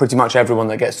 Or pretty much everyone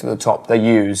that gets to the top, they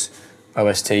use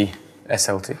OST,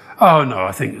 SLT? Oh, no,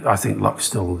 I think luck's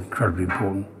still incredibly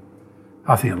important.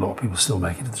 I think a lot of people still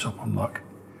make it to the top on luck.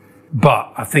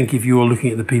 But I think if you're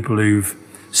looking at the people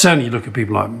certainly you look at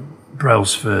people like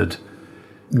Brailsford,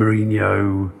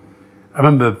 Mourinho. I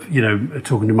remember,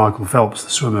 talking to Michael Phelps, the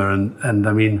swimmer, and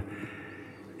I mean,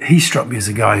 he struck me as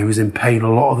a guy who was in pain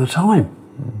a lot of the time.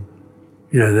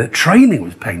 The training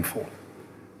was painful.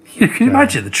 You can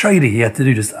imagine the training he had to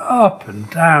do just up and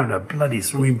down a bloody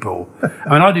swimming pool. I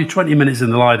mean, I do 20 minutes in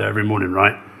the Lido every morning,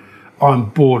 right? I'm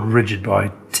bored rigid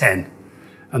by 10.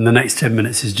 And the next 10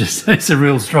 minutes is it's a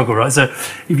real struggle, right? So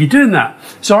if you're doing that,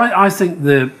 so I think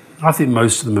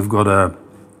most of them have got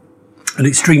an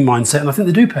extreme mindset, and I think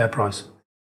they do pay a price.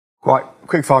 Quite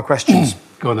quick fire questions.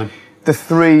 Go on then. The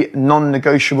 3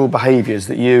 non-negotiable behaviours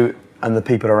that you and the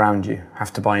people around you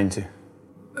have to buy into.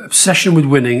 Obsession with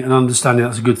winning and understanding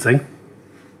that's a good thing.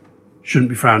 Shouldn't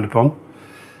be frowned upon.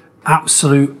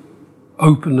 Absolute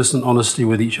openness and honesty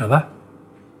with each other.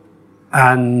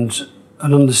 And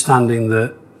an understanding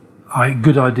that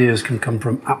good ideas can come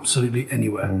from absolutely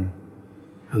anywhere.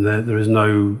 And there is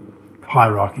no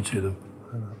hierarchy to them.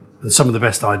 And some of the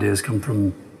best ideas come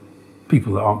from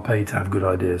people that aren't paid to have good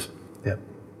ideas. Yeah.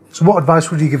 So what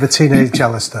advice would you give a teenage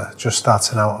Alastair just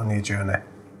starting out on your journey?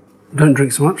 Don't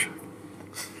drink so much.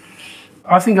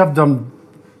 I think I've done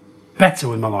better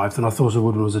with my life than I thought I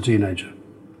would when I was a teenager.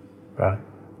 Right.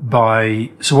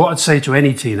 So what I'd say to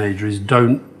any teenager is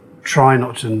try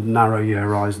not to narrow your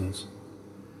horizons.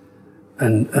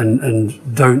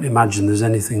 And don't imagine there's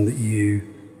anything that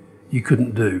you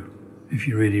couldn't do if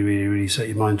you really, really, really set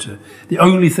your mind to it. The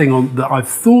only thing that I've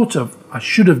thought of, I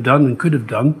should have done and could have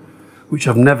done, which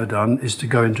I've never done, is to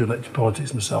go into elected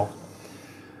politics myself.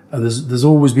 And there's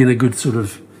always been a good sort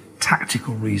of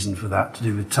tactical reason for that, to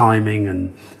do with timing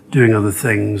and doing other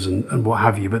things and what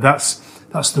have you. But that's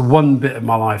the one bit of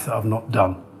my life that I've not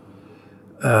done.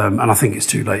 And I think it's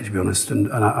too late, to be honest,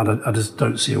 and I just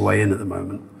don't see a way in at the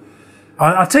moment.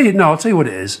 I'll tell you what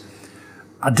it is.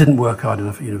 I didn't work hard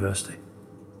enough at university,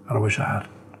 and I wish I had.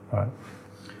 Right.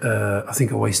 I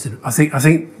think I wasted. I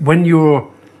think when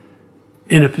you're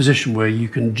in a position where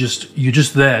you're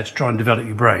just there to try and develop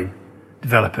your brain,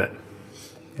 develop it.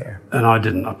 Yeah. And I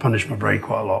didn't. I punished my brain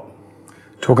quite a lot.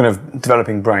 Talking of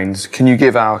developing brains, can you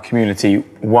give our community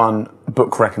one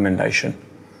book recommendation?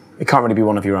 It can't really be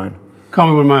one of your own. Can't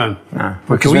be one of my own. No,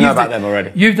 because we know about them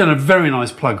already. You've done a very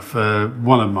nice plug for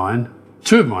one of mine,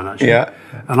 two of mine actually. Yeah.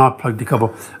 And I plugged a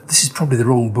couple. This is probably the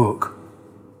wrong book.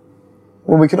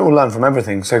 Well, we can all learn from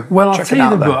everything, so Well, check it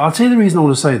out then. I'll tell you the reason I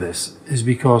want to say this is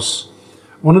because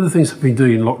one of the things I've been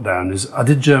doing in lockdown is I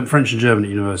did French and German at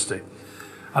university,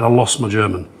 and I lost my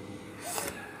German.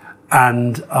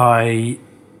 And I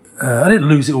didn't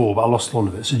lose it all, but I lost a lot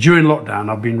of it. So during lockdown,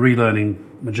 I've been relearning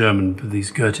my German for these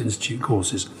Goethe Institute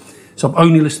courses. So I'm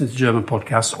only listening to German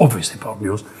podcasts, obviously apart from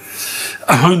yours.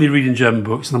 I'm only reading German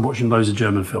books, and I'm watching loads of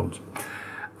German films.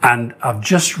 And I've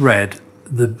just read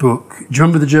the book. Do you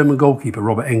remember the German goalkeeper,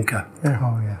 Robert Enke? Yeah.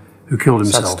 Oh, yeah. Who killed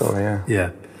himself? Sad story, yeah.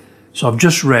 Yeah. So I've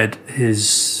just read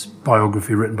his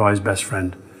biography written by his best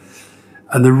friend.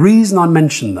 And the reason I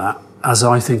mention that, as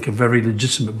I think a very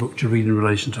legitimate book to read in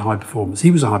relation to high performance,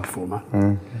 he was a high performer.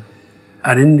 Mm.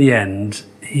 And in the end,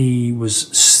 he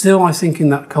was still, I think, in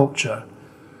that culture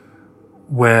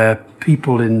where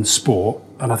people in sport,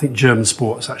 and I think German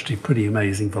sport is actually pretty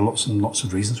amazing for lots and lots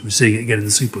of reasons. We're seeing it again in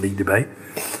the Super League debate.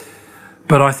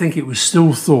 But I think it was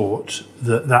still thought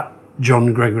that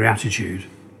John Gregory attitude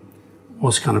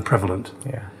was kind of prevalent.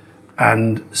 Yeah.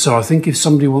 And so I think if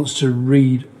somebody wants to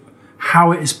read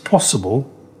how it is possible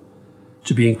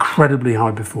to be incredibly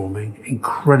high performing,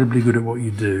 incredibly good at what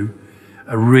you do,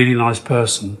 a really nice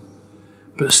person,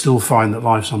 but still find that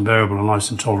life's unbearable and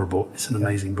life's intolerable, it's an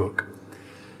amazing book.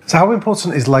 So how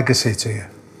important is legacy to you?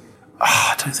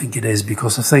 I don't think it is,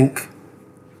 because I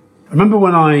remember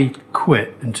when I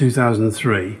quit in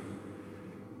 2003,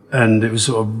 and it was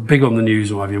sort of big on the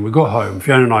news and what have you, and we got home,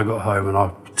 Fiona and I got home, and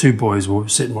our two boys were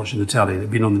sitting watching the telly, and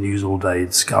it'd been on the news all day,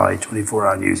 Sky,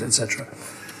 24-hour news, etc.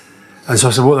 And so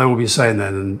I said, what they all been saying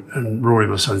then? And Rory,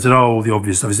 my son, said, oh, all the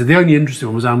obvious stuff. He said, the only interesting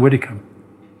one was Anne Widdecombe.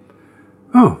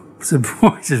 Oh, I said,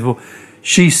 what? He said, well,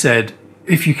 she said,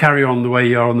 if you carry on the way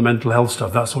you are on the mental health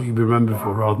stuff, that's what you'll be remembered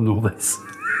for rather than all this.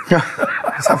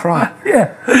 Is that right?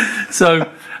 Yeah. So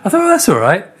I thought, well, that's all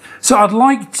right. So I'd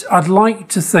like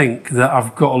to think that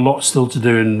I've got a lot still to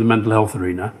do in the mental health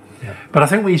arena. Yeah. But I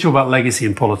think when you talk about legacy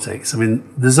in politics, I mean,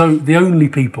 the only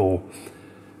people,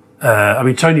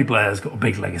 Tony Blair's got a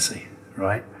big legacy,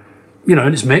 right? You know,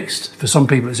 and it's mixed. For some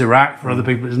people it's Iraq, for other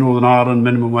people it's Northern Ireland,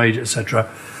 minimum wage, etc.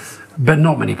 But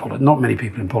not many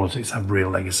people in politics have real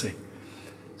legacy.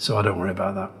 So I don't worry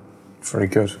about that. Very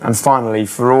good. And finally,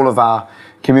 for all of our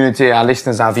community, our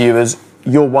listeners, our viewers,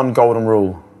 your one golden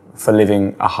rule for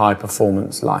living a high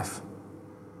performance life?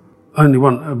 Only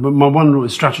one. But my one rule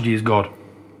is strategy is God.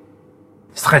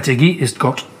 Strategie ist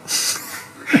Gott.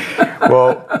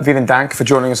 Well, vielen Dank for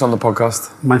joining us on the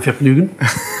podcast. Mein Vergnügen.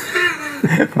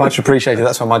 Much appreciated.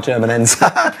 That's where my German ends.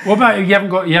 What about you? You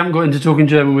haven't got into talking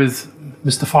German with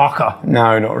Mr. Farker?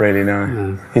 No, not really,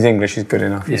 no. His English is good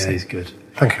enough. Yeah, he's good.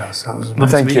 Thank you, Alastair.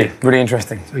 Thank you. Really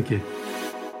interesting. Thank you.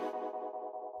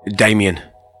 Damien.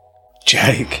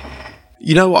 Jake.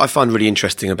 You know what I find really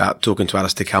interesting about talking to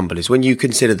Alastair Campbell is when you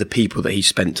consider the people that he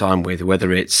spent time with,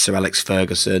 whether it's Sir Alex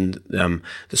Ferguson,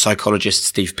 the psychologist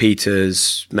Steve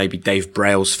Peters, maybe Dave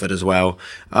Brailsford as well.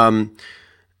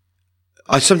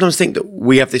 I sometimes think that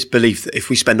we have this belief that if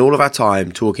we spend all of our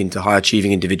time talking to high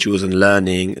achieving individuals and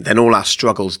learning, then all our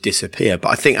struggles disappear. But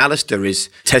I think Alastair is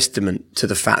testament to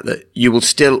the fact that you will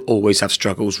still always have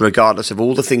struggles, regardless of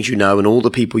all the things you know and all the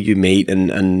people you meet,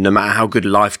 and no matter how good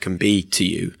life can be to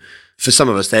you. For some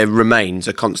of us, there remains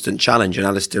a constant challenge, and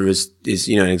Alastair is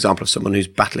an example of someone who's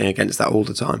battling against that all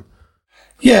the time.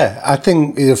 Yeah, I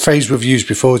think the phrase we've used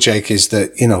before, Jake, is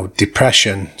that,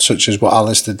 depression, such as what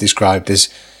Alastair described,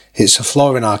 it's a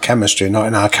flaw in our chemistry, not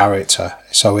in our character.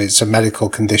 So it's a medical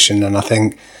condition. And I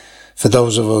think for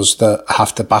those of us that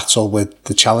have to battle with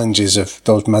the challenges of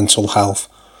those mental health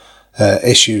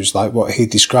issues like what he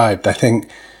described, I think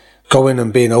going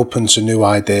and being open to new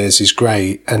ideas is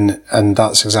great. And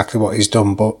that's exactly what he's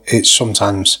done. But it's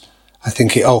sometimes, I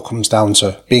think it all comes down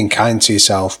to being kind to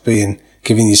yourself,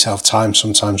 giving yourself time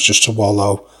sometimes just to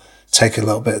wallow, take a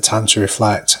little bit of time to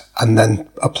reflect, and then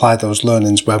apply those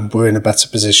learnings when we're in a better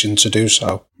position to do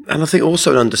so. And I think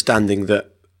also an understanding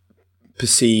that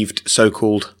perceived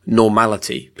so-called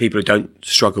normality, people who don't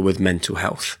struggle with mental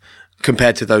health,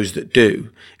 compared to those that do,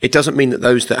 it doesn't mean that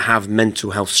those that have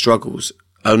mental health struggles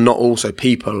are not also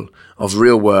people of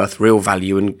real worth, real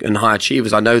value and high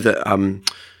achievers. I know that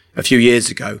a few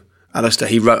years ago, Alastair,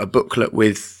 he wrote a booklet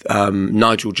with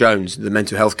Nigel Jones, the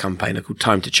mental health campaigner, called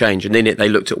Time to Change. And in it, they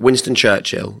looked at Winston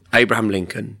Churchill, Abraham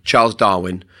Lincoln, Charles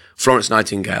Darwin, Florence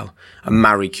Nightingale, and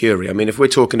Marie Curie. I mean, if we're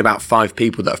talking about 5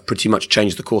 people that have pretty much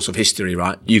changed the course of history,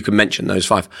 right? You can mention those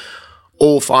 5.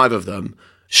 All 5 of them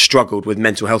struggled with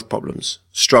mental health problems,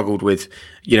 struggled with,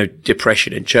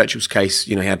 depression. In Churchill's case,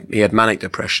 he had manic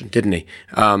depression, didn't he?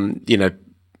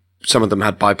 Some of them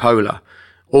had bipolar,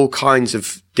 all kinds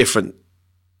of different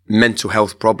mental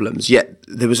health problems, yet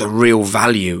there was a real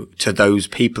value to those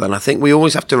people. And I think we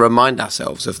always have to remind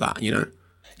ourselves of that,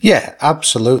 Yeah,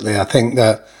 absolutely. I think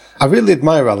that I really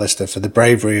admire Alastair for the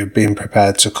bravery of being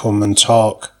prepared to come and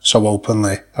talk so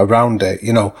openly around it.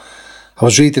 I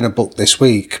was reading a book this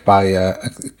week by a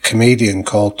comedian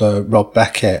called Rob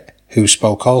Beckett, who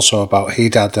spoke also about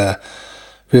he'd had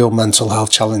real mental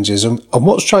health challenges. And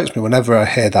what strikes me whenever I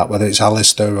hear that, whether it's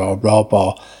Alastair or Rob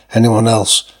or anyone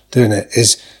else doing it,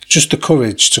 is just the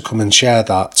courage to come and share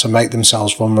that, to make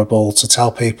themselves vulnerable, to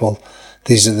tell people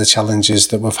these are the challenges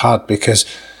that we've had, because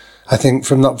I think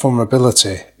from that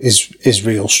vulnerability is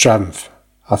real strength.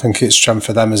 I think it's strength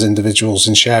for them as individuals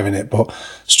in sharing it, but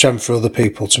strength for other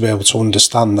people to be able to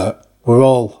understand that we're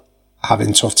all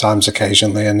having tough times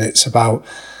occasionally, and it's about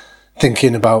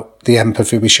thinking about the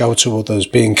empathy we show to others,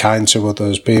 being kind to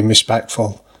others, being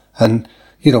respectful, and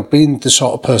being the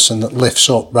sort of person that lifts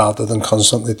up rather than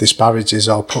constantly disparages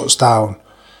or puts down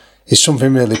is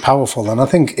something really powerful. And I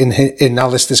think in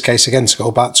Alastair's case, again, to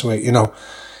go back to it,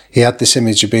 he had this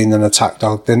image of being an attack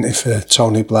dog, didn't he, for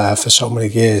Tony Blair for so many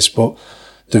years, but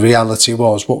the reality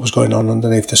was what was going on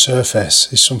underneath the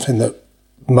surface is something that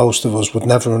most of us would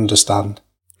never understand.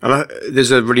 And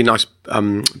there's a really nice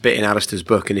bit in Alastair's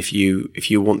book, and if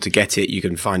you want to get it, you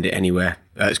can find it anywhere.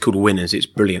 It's called Winners. It's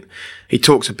brilliant. He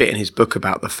talks a bit in his book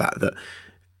about the fact that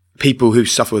people who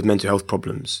suffer with mental health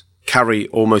problems carry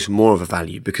almost more of a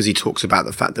value, because he talks about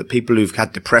the fact that people who've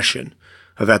had depression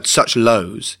have had such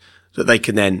lows that they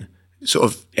can then sort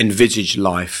of envisage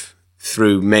life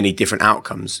through many different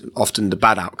outcomes, often the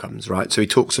bad outcomes, right? So he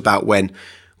talks about when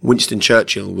Winston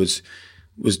Churchill was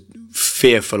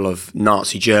fearful of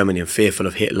Nazi Germany and fearful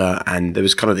of Hitler, and there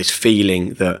was kind of this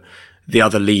feeling that the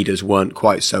other leaders weren't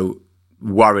quite so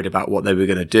worried about what they were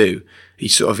going to do. He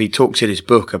talks in his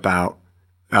book about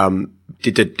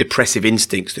did the depressive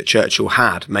instincts that Churchill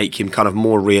had make him kind of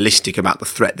more realistic about the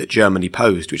threat that Germany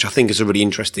posed, which I think is a really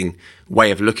interesting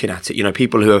way of looking at it.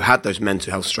 People who have had those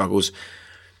mental health struggles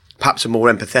perhaps are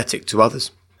more empathetic to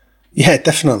others. Yeah,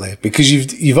 definitely, because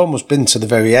you've almost been to the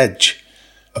very edge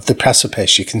of the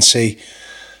precipice. You can see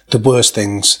the worst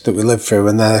things that we live through,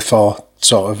 and therefore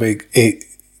sort of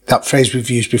that phrase we've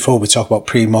used before, we talk about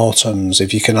pre-mortems.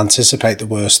 If you can anticipate the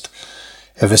worst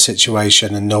of a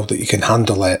situation and know that you can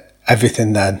handle it,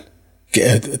 everything then,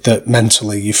 that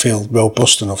mentally you feel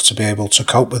robust enough to be able to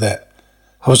cope with it.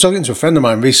 I was talking to a friend of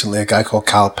mine recently, a guy called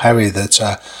Carl Perry,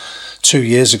 that 2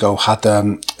 years ago had,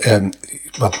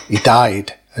 he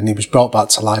died and he was brought back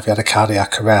to life. He had a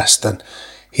cardiac arrest, and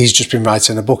he's just been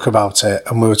writing a book about it.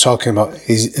 And we were talking about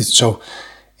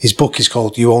his book is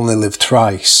called You Only Live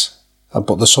Thrice,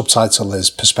 but the subtitle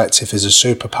is Perspective is a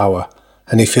Superpower.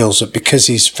 And he feels that because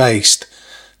he's faced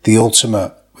the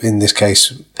ultimate, in this case,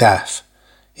 death,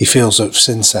 he feels that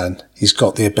since then he's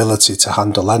got the ability to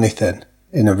handle anything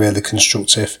in a really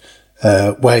constructive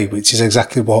way, which is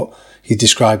exactly what you're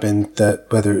describing, that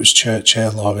whether it was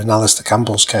Churchill or in Alastair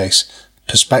Campbell's case,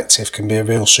 perspective can be a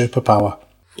real superpower.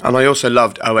 And I also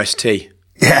loved OST.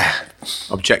 Yeah.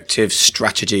 Objective,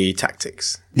 strategy,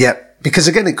 tactics. Yeah, because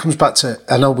again, it comes back to,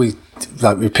 I know we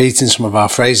like repeating some of our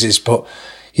phrases, but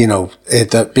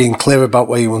that being clear about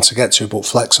where you want to get to, but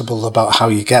flexible about how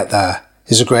you get there,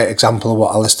 is a great example of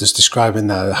what Alastair's describing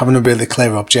there. Having a really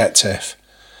clear objective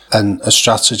and a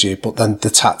strategy, but then the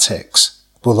tactics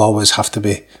will always have to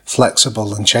be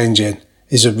flexible and changing,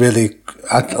 is a really,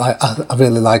 I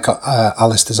really like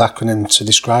Alastair's acronym to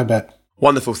describe it.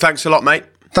 Wonderful. Thanks a lot, mate.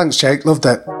 Thanks, Jake. Loved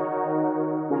it.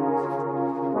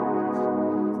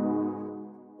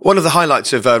 One of the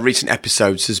highlights of recent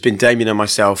episodes has been Damien and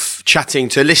myself chatting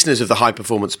to listeners of the High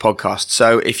Performance podcast.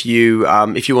 So if you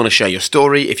want to share your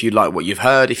story, if you like what you've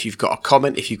heard, if you've got a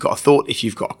comment, if you've got a thought, if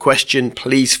you've got a question,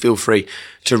 please feel free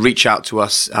to reach out to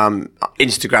us.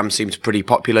 Instagram seems pretty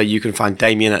popular. You can find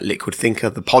Damien at Liquid Thinker.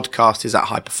 The podcast is at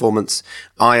High Performance.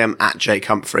 I am at Jake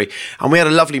Humphrey. And we had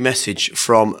a lovely message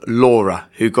from Laura,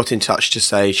 who got in touch to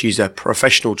say she's a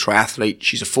professional triathlete.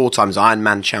 She's a 4 times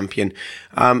Ironman champion.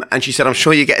 And she said, I'm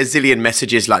sure you get a zillion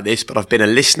messages like this, but I've been a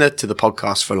listener to the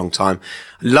podcast for a long time.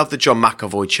 I love the John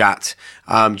McAvoy chat.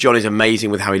 John is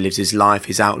amazing with how he lives his life,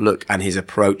 his outlook and his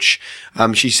approach.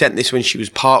 She sent this when she was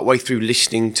partway through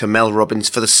listening to Mel Robbins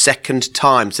for the second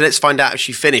time. So let's find out if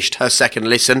she finished her second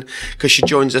listen, because she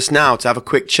joins us now to have a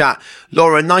quick chat.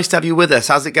 Laura, nice to have you with us.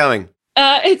 How's it going?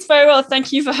 It's very well.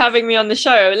 Thank you for having me on the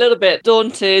show. I'm a little bit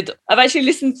daunted. I've actually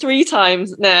listened 3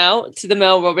 times now to the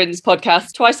Mel Robbins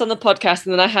podcast, twice on the podcast,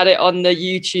 and then I had it on the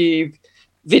YouTube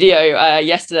video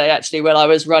yesterday, actually, while I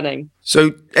was running.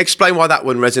 So explain why that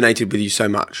one resonated with you so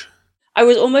much. I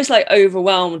was almost like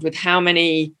overwhelmed with how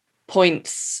many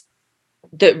points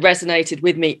that resonated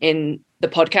with me in the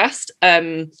podcast.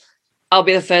 I'll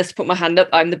be the first to put my hand up.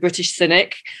 I'm the British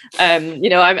cynic. I'm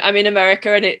in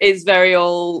America, and it is very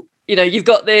all, you've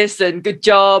got this and good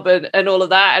job and all of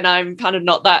that. And I'm kind of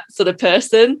not that sort of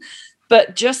person,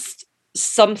 but just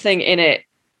something in it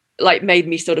like made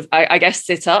me sort of, I guess,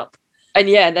 sit up. And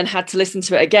then had to listen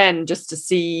to it again just to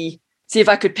see if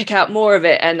I could pick out more of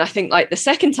it. And I think like the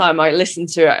second time I listened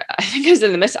to it, I think I was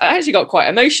in the mess. I actually got quite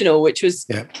emotional, which was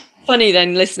funny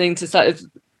then listening to sort of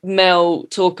Mel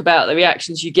talk about the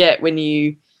reactions you get when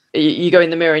you go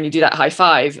in the mirror and you do that high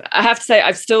five. I have to say,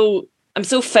 I'm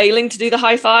still failing to do the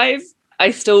high five.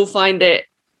 I still find it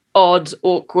odd,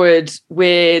 awkward,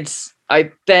 weird.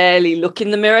 I barely look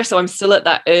in the mirror. So I'm still at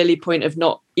that early point of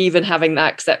not even having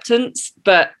that acceptance.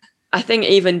 But I think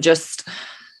even just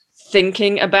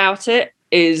thinking about it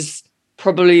is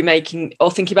probably thinking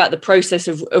about the process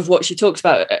of what she talks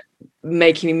about,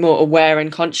 making me more aware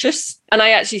and conscious. And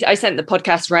I sent the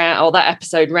podcast round, or that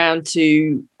episode round,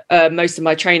 to most of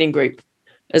my training group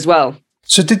as well.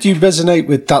 So did you resonate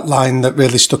with that line that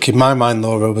really stuck in my mind,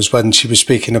 Laura, was when she was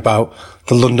speaking about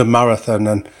the London Marathon?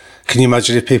 And can you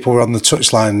imagine if people were on the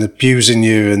touchline abusing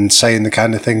you and saying the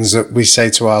kind of things that we say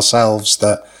to ourselves,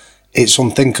 that it's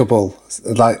unthinkable?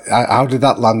 Like, how did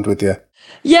that land with you?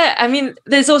 Yeah, I mean,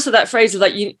 there's also that phrase of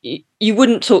like, you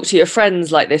wouldn't talk to your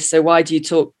friends like this, so why do you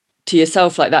talk to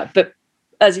yourself like that? But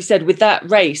as you said, with that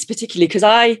race, particularly because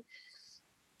I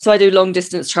do long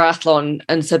distance triathlon.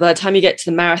 And so by the time you get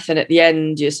to the marathon at the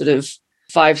end, you're sort of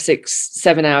 5, 6,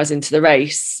 7 hours into the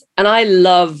race. And I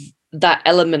love that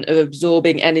element of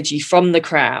absorbing energy from the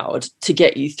crowd to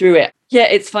get you through it. Yeah,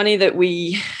 it's funny that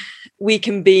we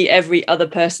can be every other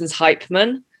person's hype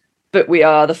man, but we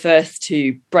are the first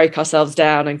to break ourselves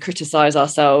down and criticize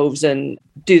ourselves and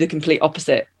do the complete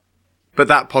opposite. But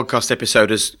that podcast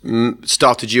episode has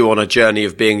started you on a journey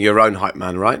of being your own hype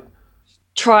man, right?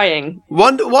 Trying.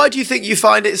 Why do you think you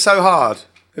find it so hard?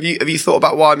 Have you thought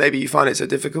about why maybe you find it so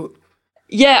difficult?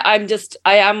 Yeah,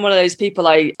 I am one of those people.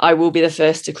 I will be the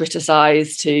first to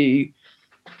criticize, to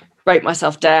break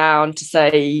myself down, to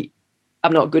say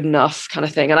I'm not good enough kind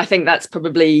of thing. And I think that's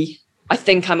probably, I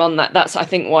think I'm on that. That's, I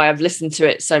think, why I've listened to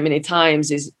it so many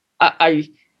times is I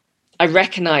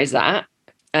recognize that.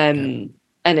 And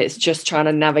it's just trying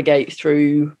to navigate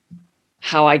through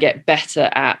how I get better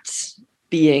at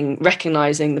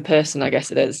recognizing the person, I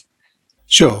guess it is.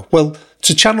 Sure. Well,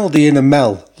 to channel the inner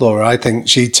Mel, Laura, I think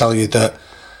she'd tell you that,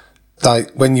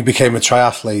 like, when you became a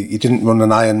triathlete, you didn't run an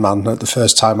Ironman at the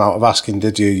first time out of asking,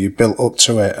 did you? You built up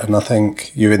to it. And I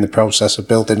think you're in the process of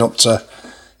building up to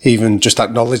even just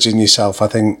acknowledging yourself. I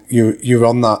think you're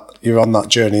on that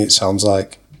journey, it sounds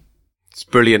like. It's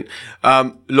brilliant.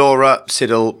 Laura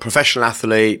Siddall, professional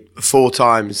athlete, 4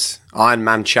 times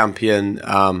Ironman champion,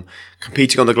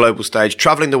 competing on the global stage,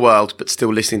 traveling the world, but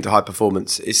still listening to High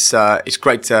Performance. It's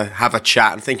great to have a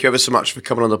chat, and thank you ever so much for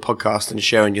coming on the podcast and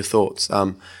sharing your thoughts.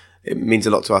 It means a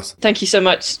lot to us. Thank you so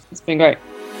much. It's been great.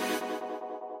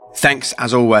 Thanks,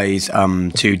 as always,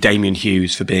 to Damien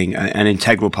Hughes for being an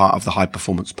integral part of the High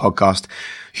Performance podcast.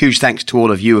 Huge thanks to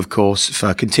all of you, of course,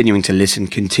 for continuing to listen,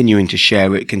 continuing to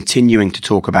share it, continuing to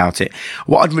talk about it.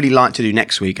 What I'd really like to do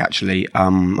next week, actually,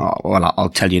 well, I'll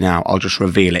tell you now, I'll just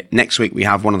reveal it. Next week, we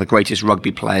have one of the greatest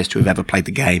rugby players to have ever played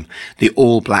the game. The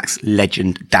All Blacks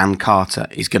legend, Dan Carter,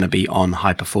 is going to be on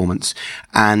High Performance.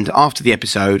 And after the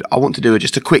episode, I want to do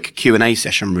just a quick Q&A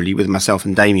session, really, with myself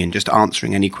and Damien, just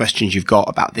answering any questions you've got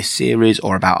about this series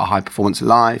or about a High Performance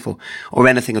Live or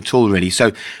anything at all, really.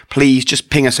 So please just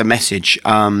ping us a message.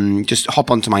 just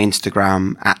hop onto my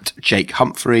Instagram at Jake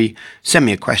Humphrey, send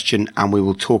me a question, and we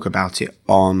will talk about it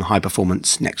on High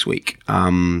Performance next week.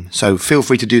 So feel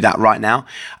free to do that right now.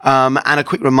 And a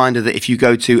quick reminder that if you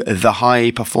go to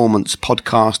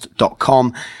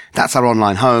thehighperformancepodcast.com, that's our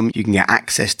online home. You can get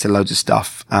access to loads of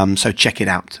stuff. So check it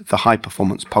out,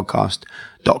 thehighperformancepodcast.com.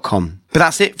 But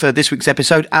that's it for this week's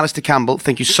episode. Alastair Campbell,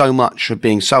 thank you so much for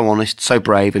being so honest, so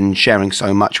brave, and sharing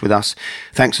so much with us.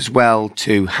 Thanks as well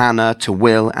to Hannah, to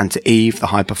Will, and to Eve, the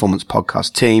High Performance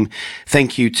Podcast team.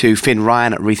 Thank you to Finn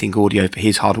Ryan at Rethink Audio for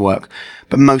his hard work.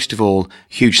 But most of all,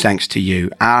 huge thanks to you.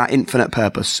 Our infinite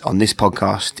purpose on this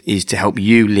podcast is to help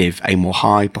you live a more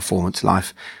high performance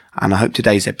life. And I hope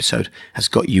today's episode has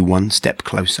got you one step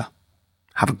closer.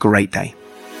 Have a great day.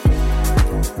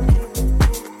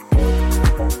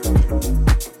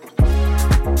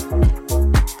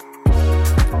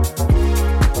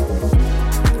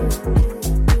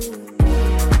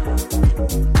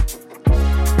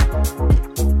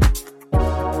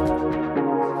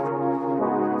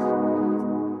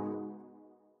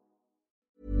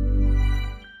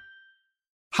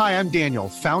 Hi, I'm Daniel,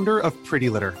 founder of Pretty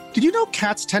Litter. Did you know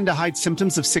cats tend to hide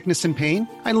symptoms of sickness and pain?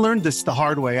 I learned this the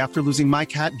hard way after losing my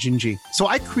cat, Gingy. So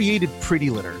I created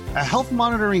Pretty Litter, a health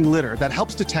monitoring litter that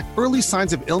helps detect early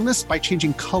signs of illness by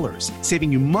changing colors,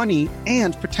 saving you money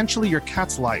and potentially your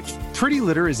cat's life. Pretty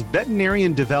Litter is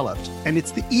veterinarian developed, and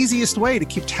it's the easiest way to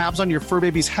keep tabs on your fur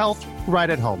baby's health right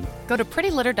at home. Go to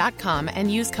prettylitter.com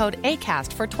and use code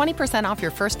ACAST for 20% off your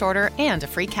first order and a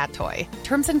free cat toy.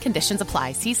 Terms and conditions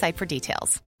apply. See site for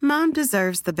details. Mom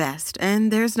deserves the best, and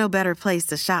there's no better place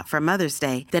to shop for Mother's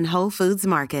Day than Whole Foods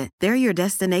Market. They're your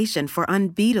destination for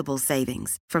unbeatable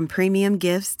savings, from premium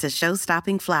gifts to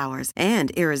show-stopping flowers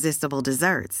and irresistible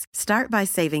desserts. Start by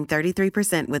saving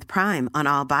 33% with Prime on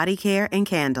all body care and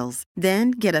candles.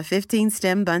 Then get a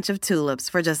 15-stem bunch of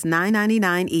tulips for just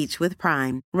 $9.99 each with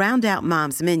Prime. Round out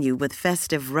Mom's menu with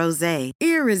festive rosé,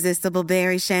 irresistible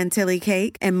berry chantilly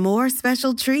cake, and more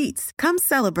special treats. Come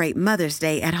celebrate Mother's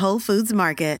Day at Whole Foods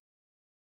Market.